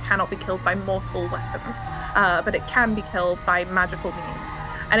reputation because it cannot be killed by mortal weapons, but it can be killed by magical means.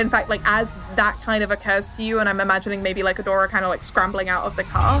 And in fact, like as that kind of occurs to you, and I'm imagining maybe like Adora kind of like scrambling out of the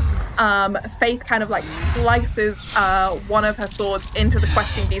car, Faith kind of like slices one of her swords into the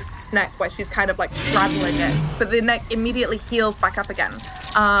questing beast's neck where she's kind of like straddling it, but the neck immediately heals back up again.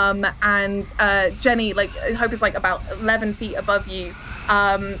 And Jenny, like Hope is like about 11 feet above you,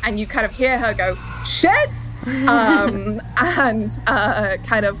 and you kind of hear her go, shit! And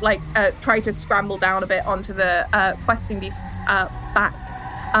kind of like try to scramble down a bit onto the questing beast's back.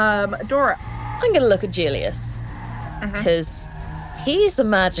 Adora. I'm going to look at Julius because he's a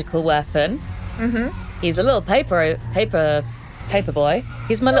magical weapon. He's a little paper boy.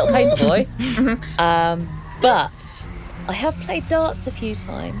 He's my little paper boy. But I have played darts a few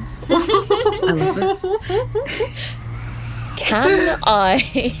times. I love this. Can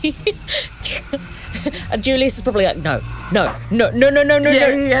I? And Julius is probably like, no. Yeah.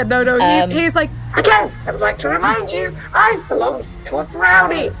 He's like, Again, I would like to remind you, I belong to a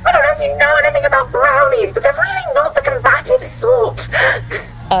brownie. I don't know if you know anything about brownies, but they're really not the combative sort.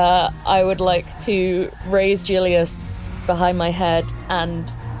 I would like to raise Julius behind my head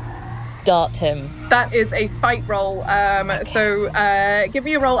and dart him. That is a fight roll. So give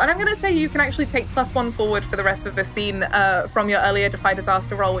me a roll. And I'm going to say you can actually take +1 forward for the rest of this scene from your earlier Defy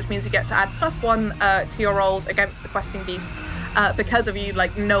Disaster roll, which means you get to add +1 to your rolls against the questing beast because of you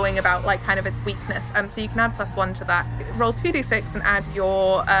like knowing about like kind of its weakness. So you can add +1 to that. Roll 2d6 and add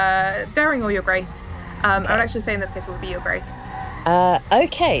your daring or your grace. Okay. I would actually say in this case it would be your grace.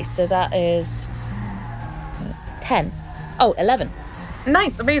 Okay, so that is 10. Oh, 11.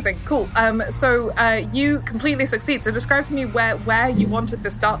 Nice, amazing, cool. So you completely succeed. So describe to me where you wanted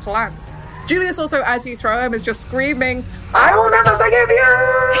this dart to land. Julius also, as you throw him, is just screaming, I will never forgive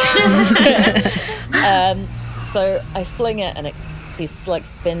you! So I fling it and he like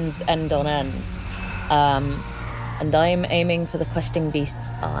spins end on end. And I'm aiming for the questing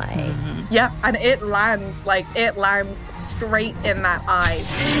beast's eye. Yeah, and it lands straight in that eye.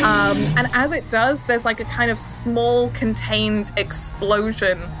 And as it does, there's like a kind of small contained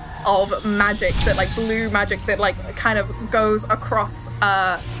explosion of magic that like blue magic that like kind of goes across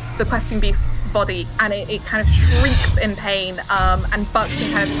the questing beast's body, and it kind of shrieks in pain and bucks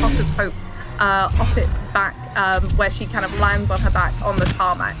and kind of tosses Hope off its back, where she kind of lands on her back on the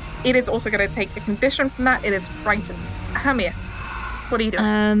tarmac. It is also going to take a condition from that. It is frightened. Hermia, what are you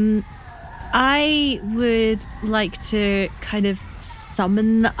doing? I would like to kind of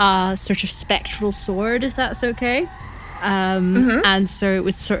summon a sort of spectral sword, if that's okay. And so it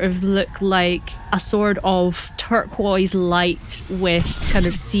would sort of look like a sword of turquoise light with kind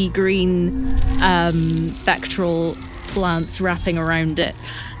of sea green spectral plants wrapping around it.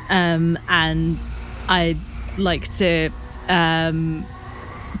 And I'd like to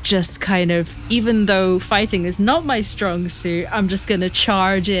just kind of, even though fighting is not my strong suit, I'm just going to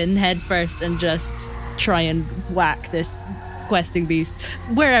charge in head first and just try and whack this questing beast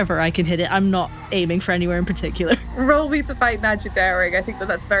wherever I can hit it. I'm not aiming for anywhere in particular. Roll me to fight, now you're daring. I think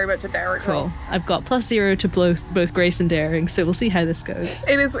that's very much a daring roll. Cool. I've got +0 to both grace and daring, so we'll see how this goes.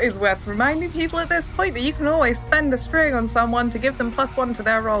 It is worth reminding people at this point that you can always spend a string on someone to give them +1 to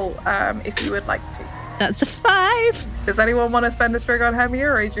their roll if you would like to. That's a 5. 5. Does anyone want to spend a string on Hermia,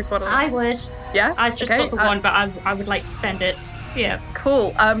 or you just want to? I would. Yeah? I've just Okay, got the one, but I would like to spend it. Yeah.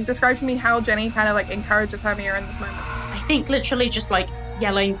 Cool. Describe to me how Jenny kind of like encourages Hermia in this moment. I think literally just like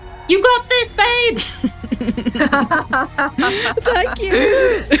yelling, "You got this, babe!" Thank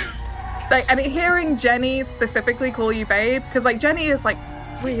you. Like, and hearing Jenny specifically call you babe, because like Jenny is like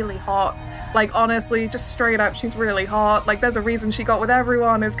really hot. Like, honestly, just straight up, she's really hot. Like, there's a reason she got with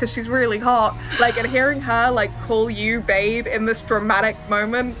everyone, is because she's really hot. Like, and hearing her like call you babe in this dramatic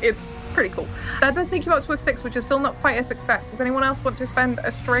moment, it's pretty cool. That does take you up to a 6, which is still not quite a success. Does anyone else want to spend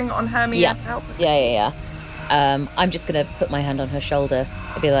a string on Hermia Yeah. to help? Yeah. I'm just gonna put my hand on her shoulder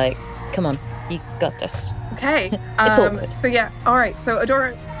and be like, "Come on, you got this." Okay. It's all good. So yeah, all right. So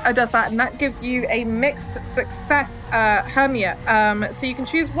Adora does that, and that gives you a mixed success, Hermia. So you can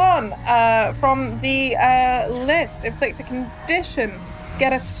choose one from the list. Inflict a condition,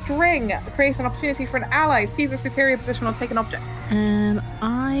 get a string, create an opportunity for an ally, seize a superior position, or take an object.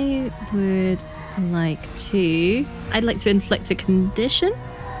 I would like to. I'd like to inflict a condition.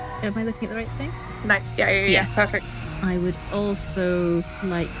 Am I looking at the right thing? Nice. Yeah. Perfect. I would also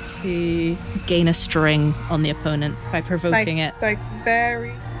like to gain a string on the opponent by provoking it. Nice.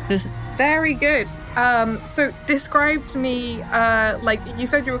 Very good. So describe to me, like you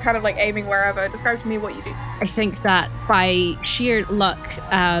said you were kind of like aiming wherever. Describe to me what you do. I think that by sheer luck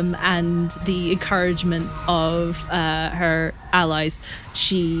and the encouragement of her allies,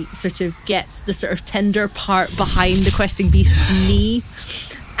 she sort of gets the sort of tender part behind the questing beast's knee.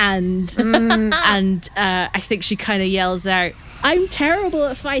 And I think she kind of yells out, "I'm terrible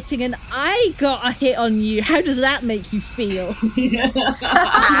at fighting and I got a hit on you. How does that make you feel?"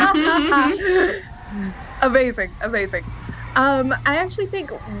 Amazing. I actually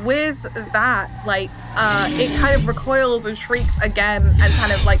think with that, like, it kind of recoils and shrieks again and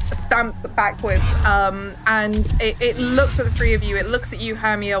kind of like stamps backwards. And it looks at the three of you. It looks at you,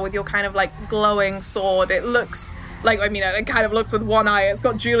 Hermia, with your kind of like glowing sword. It looks like, I mean, it kind of looks with one eye. It's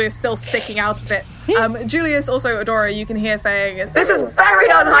got Julius still sticking out of it. Julius, also Adora, you can hear saying, "This is very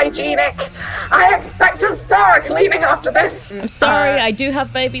unhygienic. I expect a thorough cleaning after this." I'm sorry, I do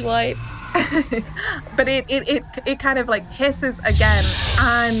have baby wipes. But it kind of like hisses again,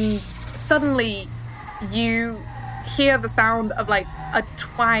 and suddenly you hear the sound of like a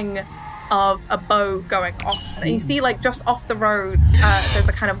twang of a bow going off. And you see like just off the roads, there's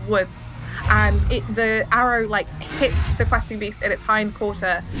a kind of woods. And the arrow like hits the questing beast in its hind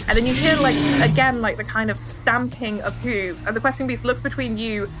quarter, and then you hear like again like the kind of stamping of hooves, and the questing beast looks between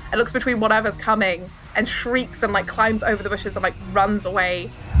you and looks between whatever's coming and shrieks and like climbs over the bushes and like runs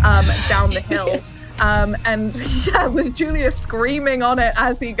away down the hill. And yeah, with Julius screaming on it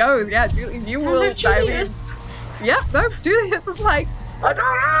as he goes. Yeah, Julius, you will Julius. Julius is like,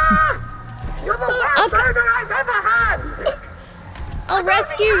 "Adora, you're the best owner I've ever had. I'll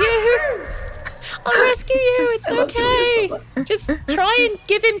rescue you. It's okay. Just try and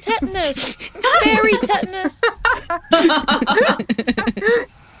give him tetanus. Fairy tetanus."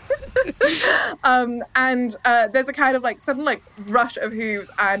 And there's a kind of like sudden like rush of hooves,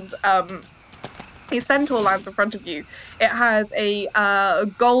 and a centaur lands in front of you. It has a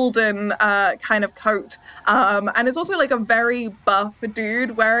golden kind of coat, and it's also like a very buff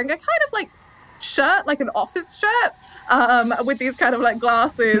dude wearing a kind of like shirt, like an office shirt, with these kind of like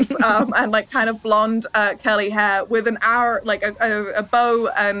glasses, and like kind of blonde curly hair, with an arrow, like a bow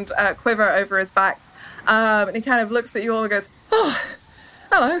and a quiver over his back, and he kind of looks at you all and goes, "Oh,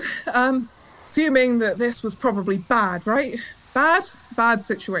 hello. Assuming that this was probably bad, right? Bad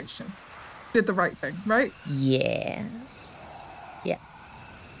situation. Did the right thing, right?" Yes.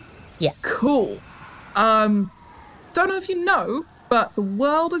 Yeah. Cool. Don't know if you know, but the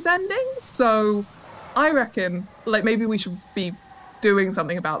world is ending, so I reckon, like, maybe we should be doing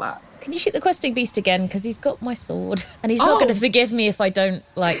something about that. Can you shoot the questing beast again? Because he's got my sword, and he's not going to forgive me if I don't,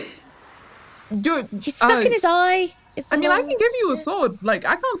 like... He's stuck in his eye. I mean, I can give you a sword. Like,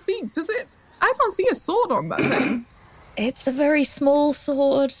 I can't see... I can't see a sword on that thing. It's a very small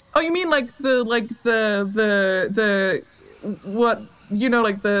sword. Oh, you mean like the what, you know,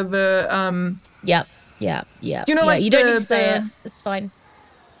 like the Yeah. You know, like you don't need to say it. It's fine.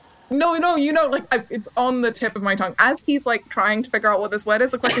 No, you know, like it's on the tip of my tongue. As he's like trying to figure out what this word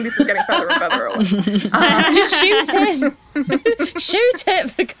is, the questing beast is getting further and further away. Just shoot him. Shoot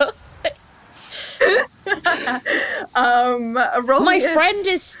it, for God's sake. My friend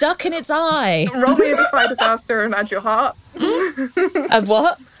is stuck in its eye. Roll me a defy disaster and add your heart. Of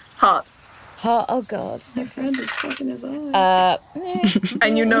what? Heart. Oh God. My friend is stuck in his eye.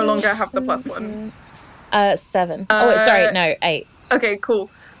 And you no longer have the +1. 7. Oh, wait, sorry, no, 8. Okay, cool.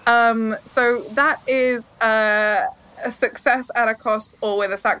 So that is a success at a cost or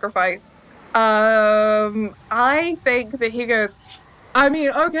with a sacrifice. I think that he goes, I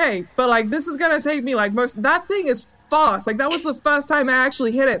mean, okay, but like this is gonna take me like that thing is fast. Like that was the first time I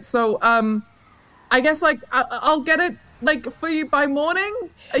actually hit it. So I guess like I'll get it like for you by morning.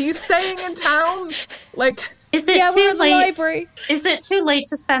 Are you staying in town? Like is it we're too in the late? library. Is it too late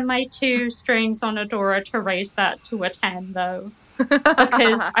to spend my 2 strings on Adora to raise that to a 10 though?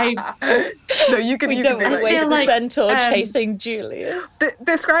 Because no, you can do that. Waste the like, centaur chasing Julius.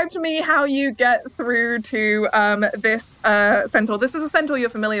 Describe to me how you get through to this centaur. This is a centaur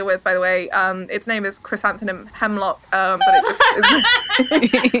you're familiar with, by the way. Its name is Chrysanthemum Hemlock, but it just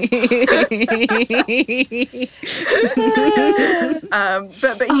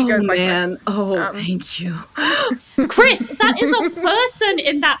but he goes by Chris. Oh, thank you. Chris, that is a person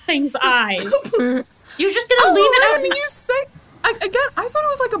in that thing's eye. You're just gonna leave it out? You say... Again, I thought it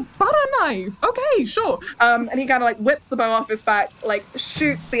was like a butter knife. Okay, sure. And he kind of like whips the bow off his back, like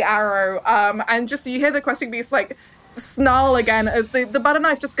shoots the arrow, and just you hear the questing beast like snarl again as the butter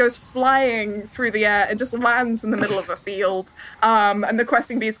knife just goes flying through the air and just lands in the middle of a field. And the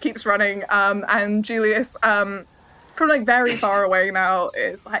questing beast keeps running, and Julius, from like very far away now,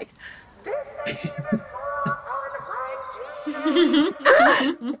 is like, this is even more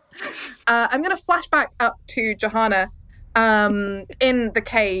unhygienic. I'm gonna flash back up to Johanna. In the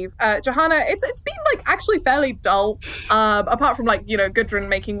cave. Johanna, it's been like actually fairly dull, apart from like, you know, Gudrun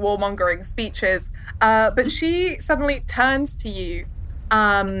making warmongering speeches, but she suddenly turns to you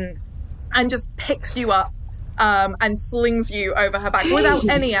and just picks you up and slings you over her back without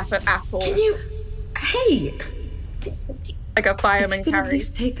any effort at all. Can you... Hey! Like a fireman you could carry. at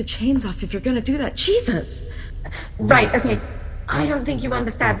least take the chains off if you're gonna do that. Jesus! Right, okay. I don't think you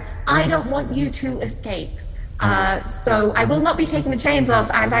understand. I don't want you to escape. So I will not be taking the chains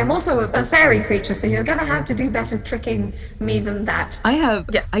off, and I'm also a fairy creature, so you're gonna have to do better tricking me than that.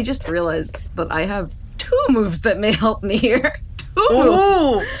 Yes. I just realized that I have 2 moves that may help me here. 2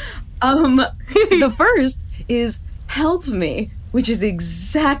 moves! The first is help me, which is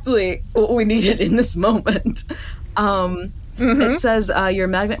exactly what we needed in this moment. It says, you're a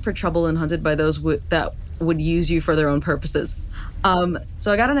magnet for trouble and hunted by those that would use you for their own purposes. So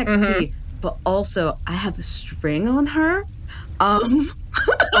I got an XP. But also, I have a string on her, which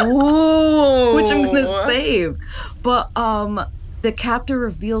I'm gonna save. But the captor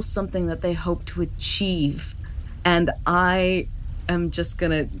reveals something that they hope to achieve, and I am just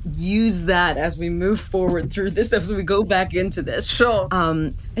gonna use that as we move forward through this, as we go back into this. Sure.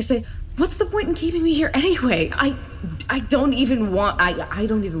 I say, what's the point in keeping me here anyway? I don't even want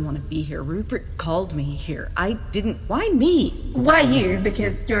to be here. Rupert called me here. Why me? Why you?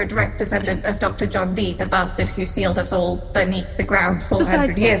 Because you're a direct descendant of Dr. John Dee, the bastard who sealed us all beneath the ground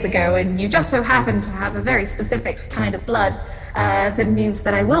 400 years ago, and you just so happen to have a very specific kind of blood that means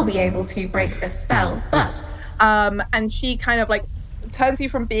that I will be able to break this spell. But and she kind of like turns you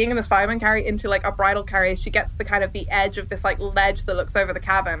from being in this fireman carry into like a bridal carry. She gets to kind of the edge of this like ledge that looks over the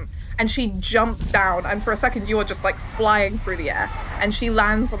cavern, and she jumps down, and for a second you are just like flying through the air, and she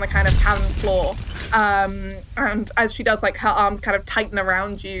lands on the kind of cavern floor, and as she does, like her arms kind of tighten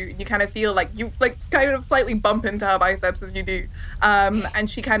around you. You kind of feel like you like kind of slightly bump into her biceps as you do,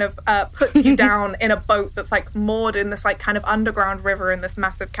 and she kind of puts you down in a boat that's like moored in this like kind of underground river in this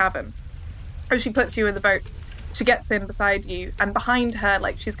massive cavern. As she puts you in the boat, she gets in beside you, and behind her,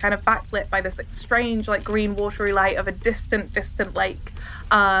 like, she's kind of backlit by this like strange, like, green watery light of a distant lake.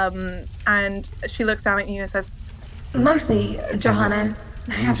 And she looks down at you and says, mostly, Johanna,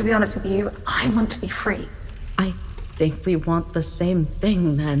 I have to be honest with you, I want to be free. I think we want the same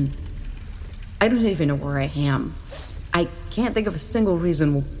thing, then. I don't even know where I am. I can't think of a single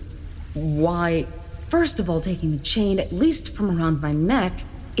reason why, first of all, taking the chain, at least from around my neck,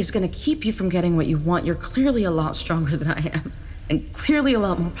 is going to keep you from getting what you want. You're clearly a lot stronger than I am, and clearly a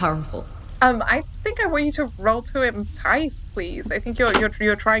lot more powerful. I think I want you to roll to entice, please. I think you're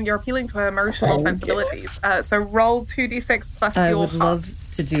appealing to her emotional sensibilities. So roll 2d6 plus your heart. I would love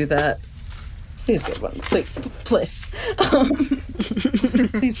to do that. Please get one. Please.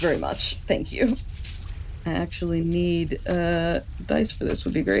 Please very much. Thank you. I actually need dice for this.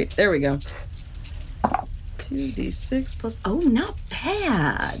 Would be great. There we go. 2d6 plus... Oh, not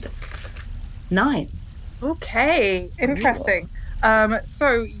bad. 9. Okay, interesting.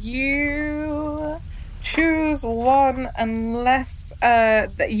 So you choose one unless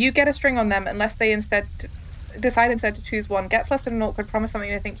you get a string on them unless they decide instead to choose one. Get flustered and awkward, promise something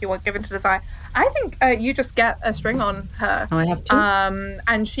they think you want, given to desire. I think you just get a string on her. Oh, I have two?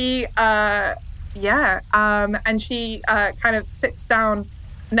 And she, and she kind of sits down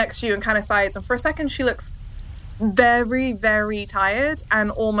next to you and kind of sighs. And for a second, she looks very, very tired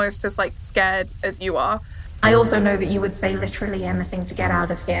and almost as like scared as you are. I also know that you would say literally anything to get out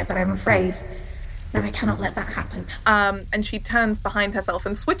of here, but I'm afraid that I cannot let that happen. And she turns behind herself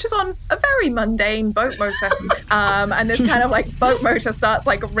and switches on a very mundane boat motor. And this kind of like boat motor starts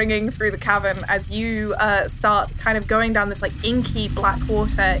like ringing through the cavern as you start kind of going down this like inky black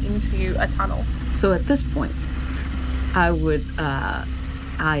water into a tunnel. So at this point, Danielle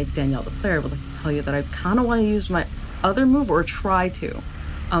the player, would like to tell you that I kind of want to use my other move, or try to,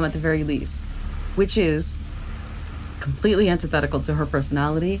 at the very least, which is completely antithetical to her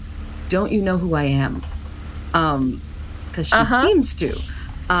personality. Don't you know who I am? Because she seems to.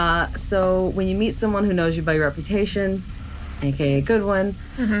 So when you meet someone who knows you by your reputation, aka a good one,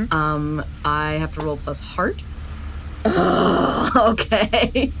 I have to roll plus heart. Oh,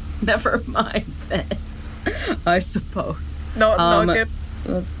 okay. Never mind then. I suppose. Not good.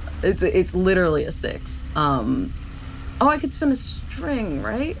 So it's literally a 6. I could spin a string,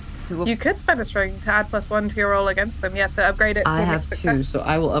 right? You could spend a string to add +1 to your roll against them, to upgrade it to I a have mixed success. 2, so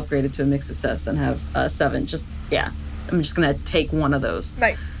I will upgrade it to a mixed success and have 7. I'm just gonna take one of those.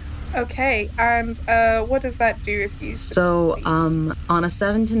 Nice. Okay, and what does that do if you... So, on a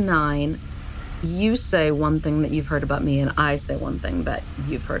 7 to 9, you say one thing that you've heard about me, and I say one thing that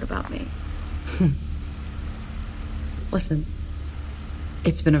you've heard about me. Listen,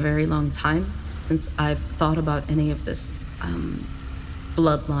 it's been a very long time since I've thought about any of this,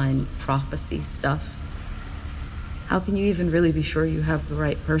 bloodline prophecy stuff. How can you even really be sure you have the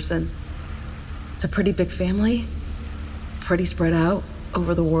right person? It's a pretty big family, pretty spread out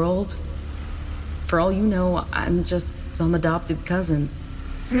over the world. For all you know, I'm just some adopted cousin.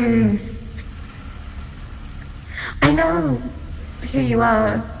 I know who you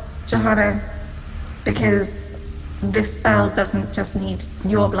are, Johanna, because this spell doesn't just need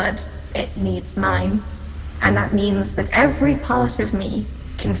your blood, it needs mine. And that means that every part of me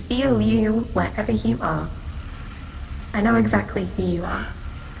can feel you wherever you are. I know exactly who you are.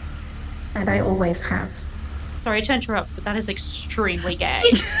 And I always have. Sorry to interrupt, but that is extremely gay.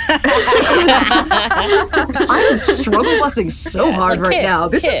 I am struggle busing so hard like right now.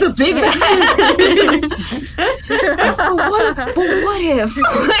 This is the big but what if?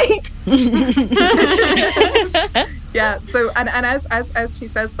 Yeah, so and as she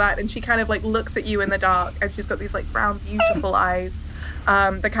says that, and she kind of like looks at you in the dark, and she's got these like brown beautiful eyes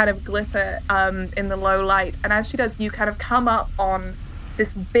that kind of glitter in the low light, and as she does, you kind of come up on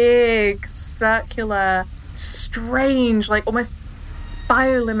this big circular, strange, like almost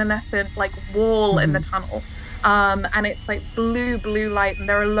bioluminescent like wall in the tunnel, and it's like blue light, and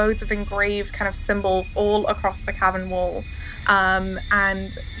there are loads of engraved kind of symbols all across the cavern wall,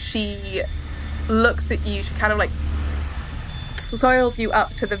 and she looks at you, she kind of like soils you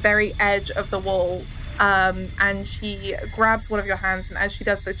up to the very edge of the wall, and she grabs one of your hands, and as she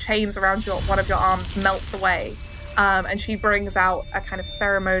does, the chains around one of your arms melts away, and she brings out a kind of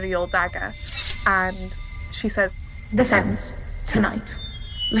ceremonial dagger, and she says, "This ends tonight."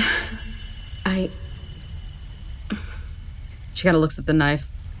 She kind of looks at the knife,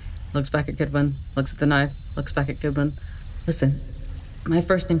 looks back at Goodwin, looks at the knife, looks back at Goodwin. Listen, my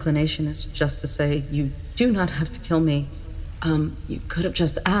first inclination is just to say, you do not have to kill me. You could have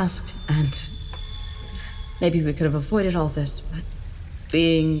just asked, and maybe we could have avoided all this, but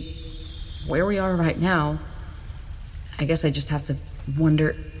being where we are right now, I guess I just have to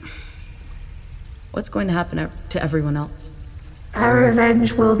wonder what's going to happen to everyone else. Our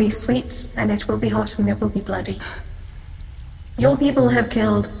revenge will be sweet, and it will be hot, and it will be bloody. Your people have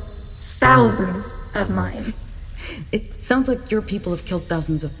killed thousands of mine. It sounds like your people have killed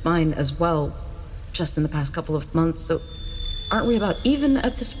thousands of mine as well, just in the past couple of months, so aren't we about even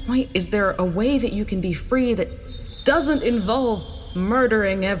at this point? Is there a way that you can be free that doesn't involve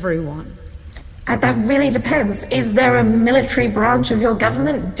murdering everyone? That really depends. Is there a military branch of your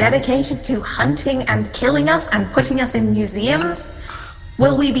government dedicated to hunting and killing us and putting us in museums?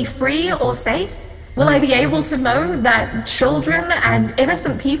 Will we be free or safe? Will I be able to know that children and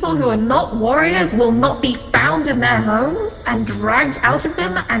innocent people who are not warriors will not be found in their homes and dragged out of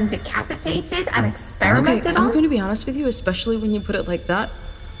them and decapitated and experimented on? I'm going to be honest with you, especially when you put it like that.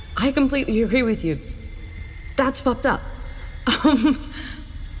 I completely agree with you. That's fucked up.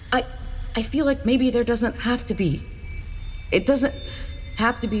 I feel like maybe there doesn't have to be. It doesn't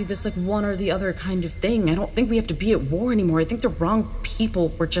have to be this like one or the other kind of thing. I don't think we have to be at war anymore. I think the wrong people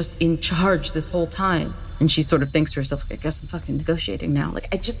were just in charge this whole time. And she sort of thinks to herself, like, I guess I'm fucking negotiating now.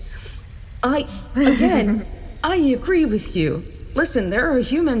 Like, I agree with you. Listen, there are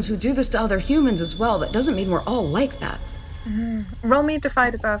humans who do this to other humans as well. That doesn't mean we're all like that. Roll me Defy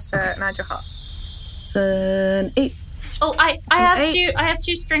Disaster and add your heart. It's an 8. Oh, I have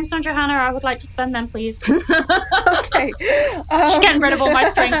 2 strings on Johanna. I would like to spend them, please. Okay. Just getting rid of all my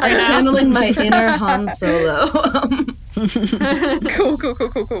strings right I'm now. channeling my inner Han Solo.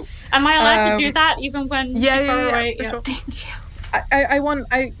 Cool. Am I allowed to do that even when she's far away? For sure. Thank you.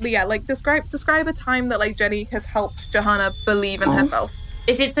 Describe a time that like Jenny has helped Johanna believe in herself.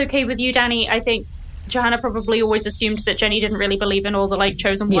 If it's okay with you, Danny, I think Johanna probably always assumed that Jenny didn't really believe in all the like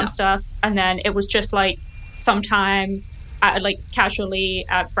chosen one stuff, and then it was just like sometime like casually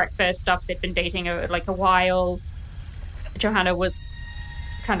at breakfast after they'd been dating like a while, Johanna was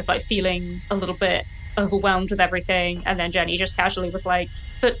kind of like feeling a little bit overwhelmed with everything, and then Jenny just casually was like,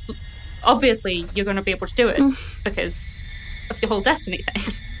 but obviously you're going to be able to do it because of the whole destiny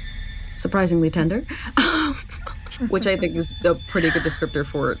thing. Surprisingly tender. Which I think is a pretty good descriptor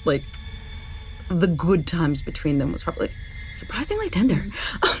for like the good times between them, was probably like, surprisingly tender.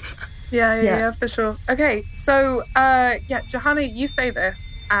 Yeah, for sure. Okay, so Johanna, you say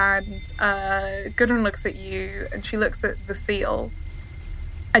this, and Gudrun looks at you, and she looks at the seal,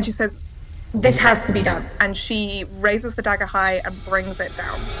 and she says, This has to be done. and she raises the dagger high and brings it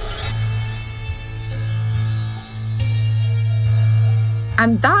down.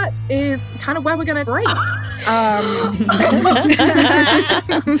 And that is kind of where we're going to break.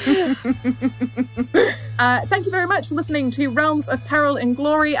 Thank you very much for listening to Realms of Peril and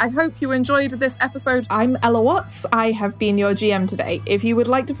Glory. I hope you enjoyed this episode. I'm Ella Watts. I have been your GM today. If you would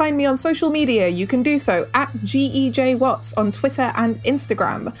like to find me on social media, you can do so at GEJWatts on Twitter and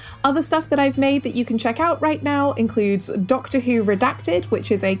Instagram. Other stuff that I've made that you can check out right now includes Doctor Who Redacted,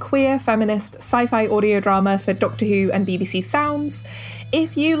 which is a queer feminist sci-fi audio drama for Doctor Who and BBC Sounds.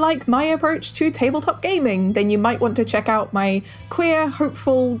 If you like my approach to tabletop gaming, then you might want to check out my queer,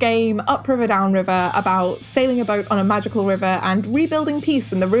 hopeful game Upriver Downriver about sailing a boat on a magical river and rebuilding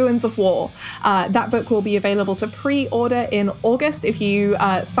peace in the ruins of war. That book will be available to pre-order in August if you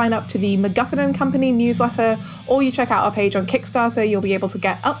sign up to the MacGuffin & Company newsletter, or you check out our page on Kickstarter. You'll be able to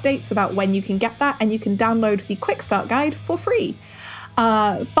get updates about when you can get that, and you can download the Quick Start Guide for free.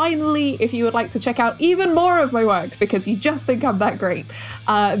 Finally, if you would like to check out even more of my work because you just think I'm that great,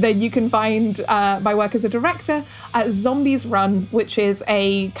 then you can find my work as a director at Zombies Run, which is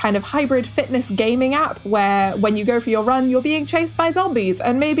a kind of hybrid fitness gaming app where when you go for your run, you're being chased by zombies,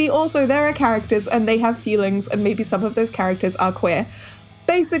 and maybe also there are characters and they have feelings, and maybe some of those characters are queer.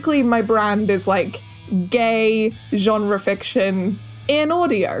 Basically, my brand is like gay genre fiction in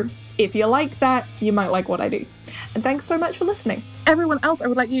audio. If you like that, you might like what I do. And thanks so much for listening. Everyone else, I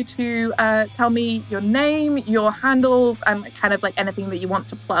would like you to tell me your name, your handles, and kind of like anything that you want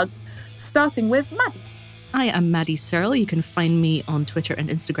to plug, starting with Maddie. I am Maddie Searle. You can find me on Twitter and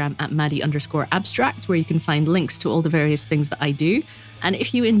Instagram at Maddie_abstract, where you can find links to all the various things that I do. And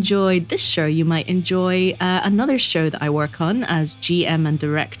if you enjoyed this show, you might enjoy another show that I work on as GM and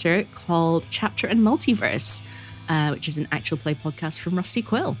director called Chapter and Multiverse, which is an actual play podcast from Rusty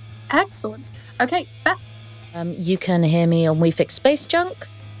Quill. Excellent. Okay, Beth. You can hear me on We Fix Space Junk.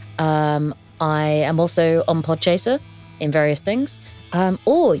 I am also on Podchaser in various things.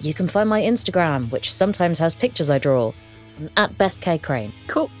 Or you can find my Instagram, which sometimes has pictures I draw, at Beth K. Crane.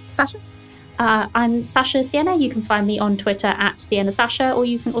 Cool. Sasha? I'm Sasha Sienna. You can find me on Twitter at Sienna Sasha, or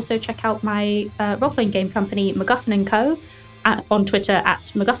you can also check out my role-playing game company, MacGuffin & Co., on Twitter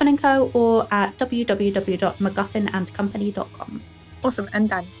at MacGuffin & Co., or at www.macguffinandcompany.com. Awesome. And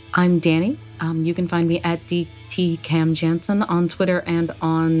Danny? I'm Danny. You can find me at DTCamJansen on Twitter and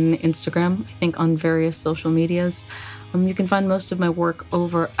on Instagram, I think on various social medias. You can find most of my work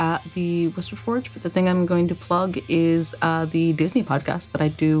over at the Whisperforge, but the thing I'm going to plug is the Disney podcast that I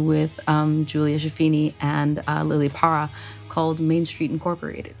do with Julia Schaffini and Lily Parra called Main Street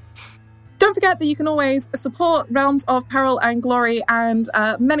Incorporated. Don't forget that you can always support Realms of Peril and Glory and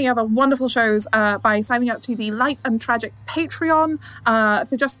many other wonderful shows by signing up to the Light and Tragic Patreon.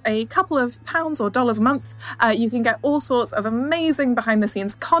 For just a couple of pounds or dollars a month, you can get all sorts of amazing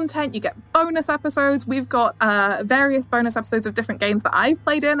behind-the-scenes content. You get bonus episodes. We've got various bonus episodes of different games that I've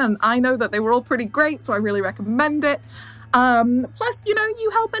played in, and I know that they were all pretty great, so I really recommend it. Plus, you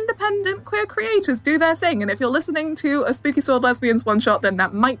help independent queer creators do their thing. And if you're listening to a Spooky Sword Lesbians one-shot, then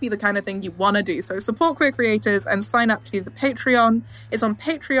that might be the kind of thing you want to do. So support queer creators and sign up to the Patreon. It's on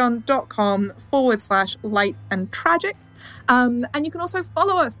patreon.com/lightandtragic. And you can also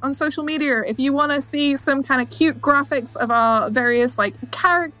follow us on social media if you want to see some kind of cute graphics of our various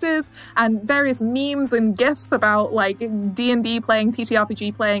characters and various memes and GIFs about D&D playing,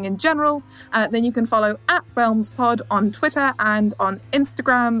 TTRPG playing in general. Then you can follow at RealmsPod on Twitter and on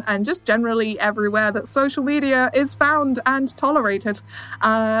Instagram, and just generally everywhere that social media is found and tolerated.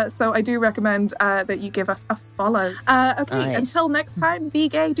 So I do recommend that you give us a follow. Okay, until next time, be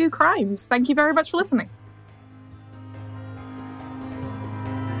gay, do crimes. Thank you very much for listening.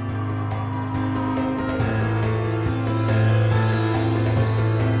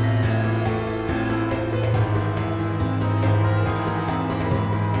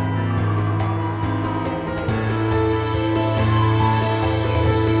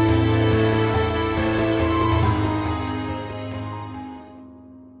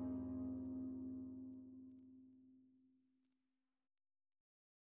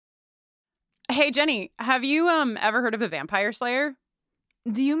 Hey, Jenny, have you ever heard of a vampire slayer?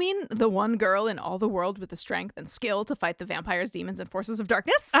 Do you mean the one girl in all the world with the strength and skill to fight the vampires, demons, and forces of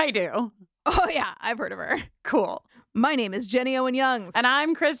darkness? I do. Oh, yeah, I've heard of her. Cool. My name is Jenny Owen Youngs. And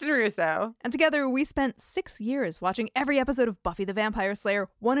I'm Kristen Russo. And together we spent 6 years watching every episode of Buffy the Vampire Slayer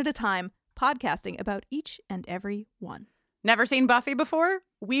one at a time, podcasting about each and every one. Never seen Buffy before?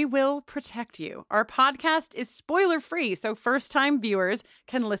 We will protect you. Our podcast is spoiler-free, so first-time viewers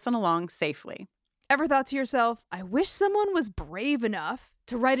can listen along safely. Ever thought to yourself, I wish someone was brave enough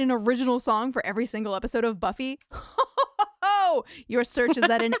to write an original song for every single episode of Buffy? Your search is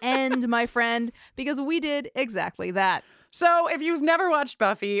at an end, my friend, because we did exactly that. So if you've never watched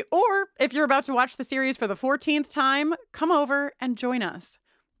Buffy, or if you're about to watch the series for the 14th time, come over and join us.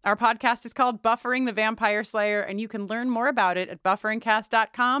 Our podcast is called Buffering the Vampire Slayer, and you can learn more about it at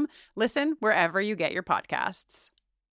bufferingcast.com. Listen wherever you get your podcasts.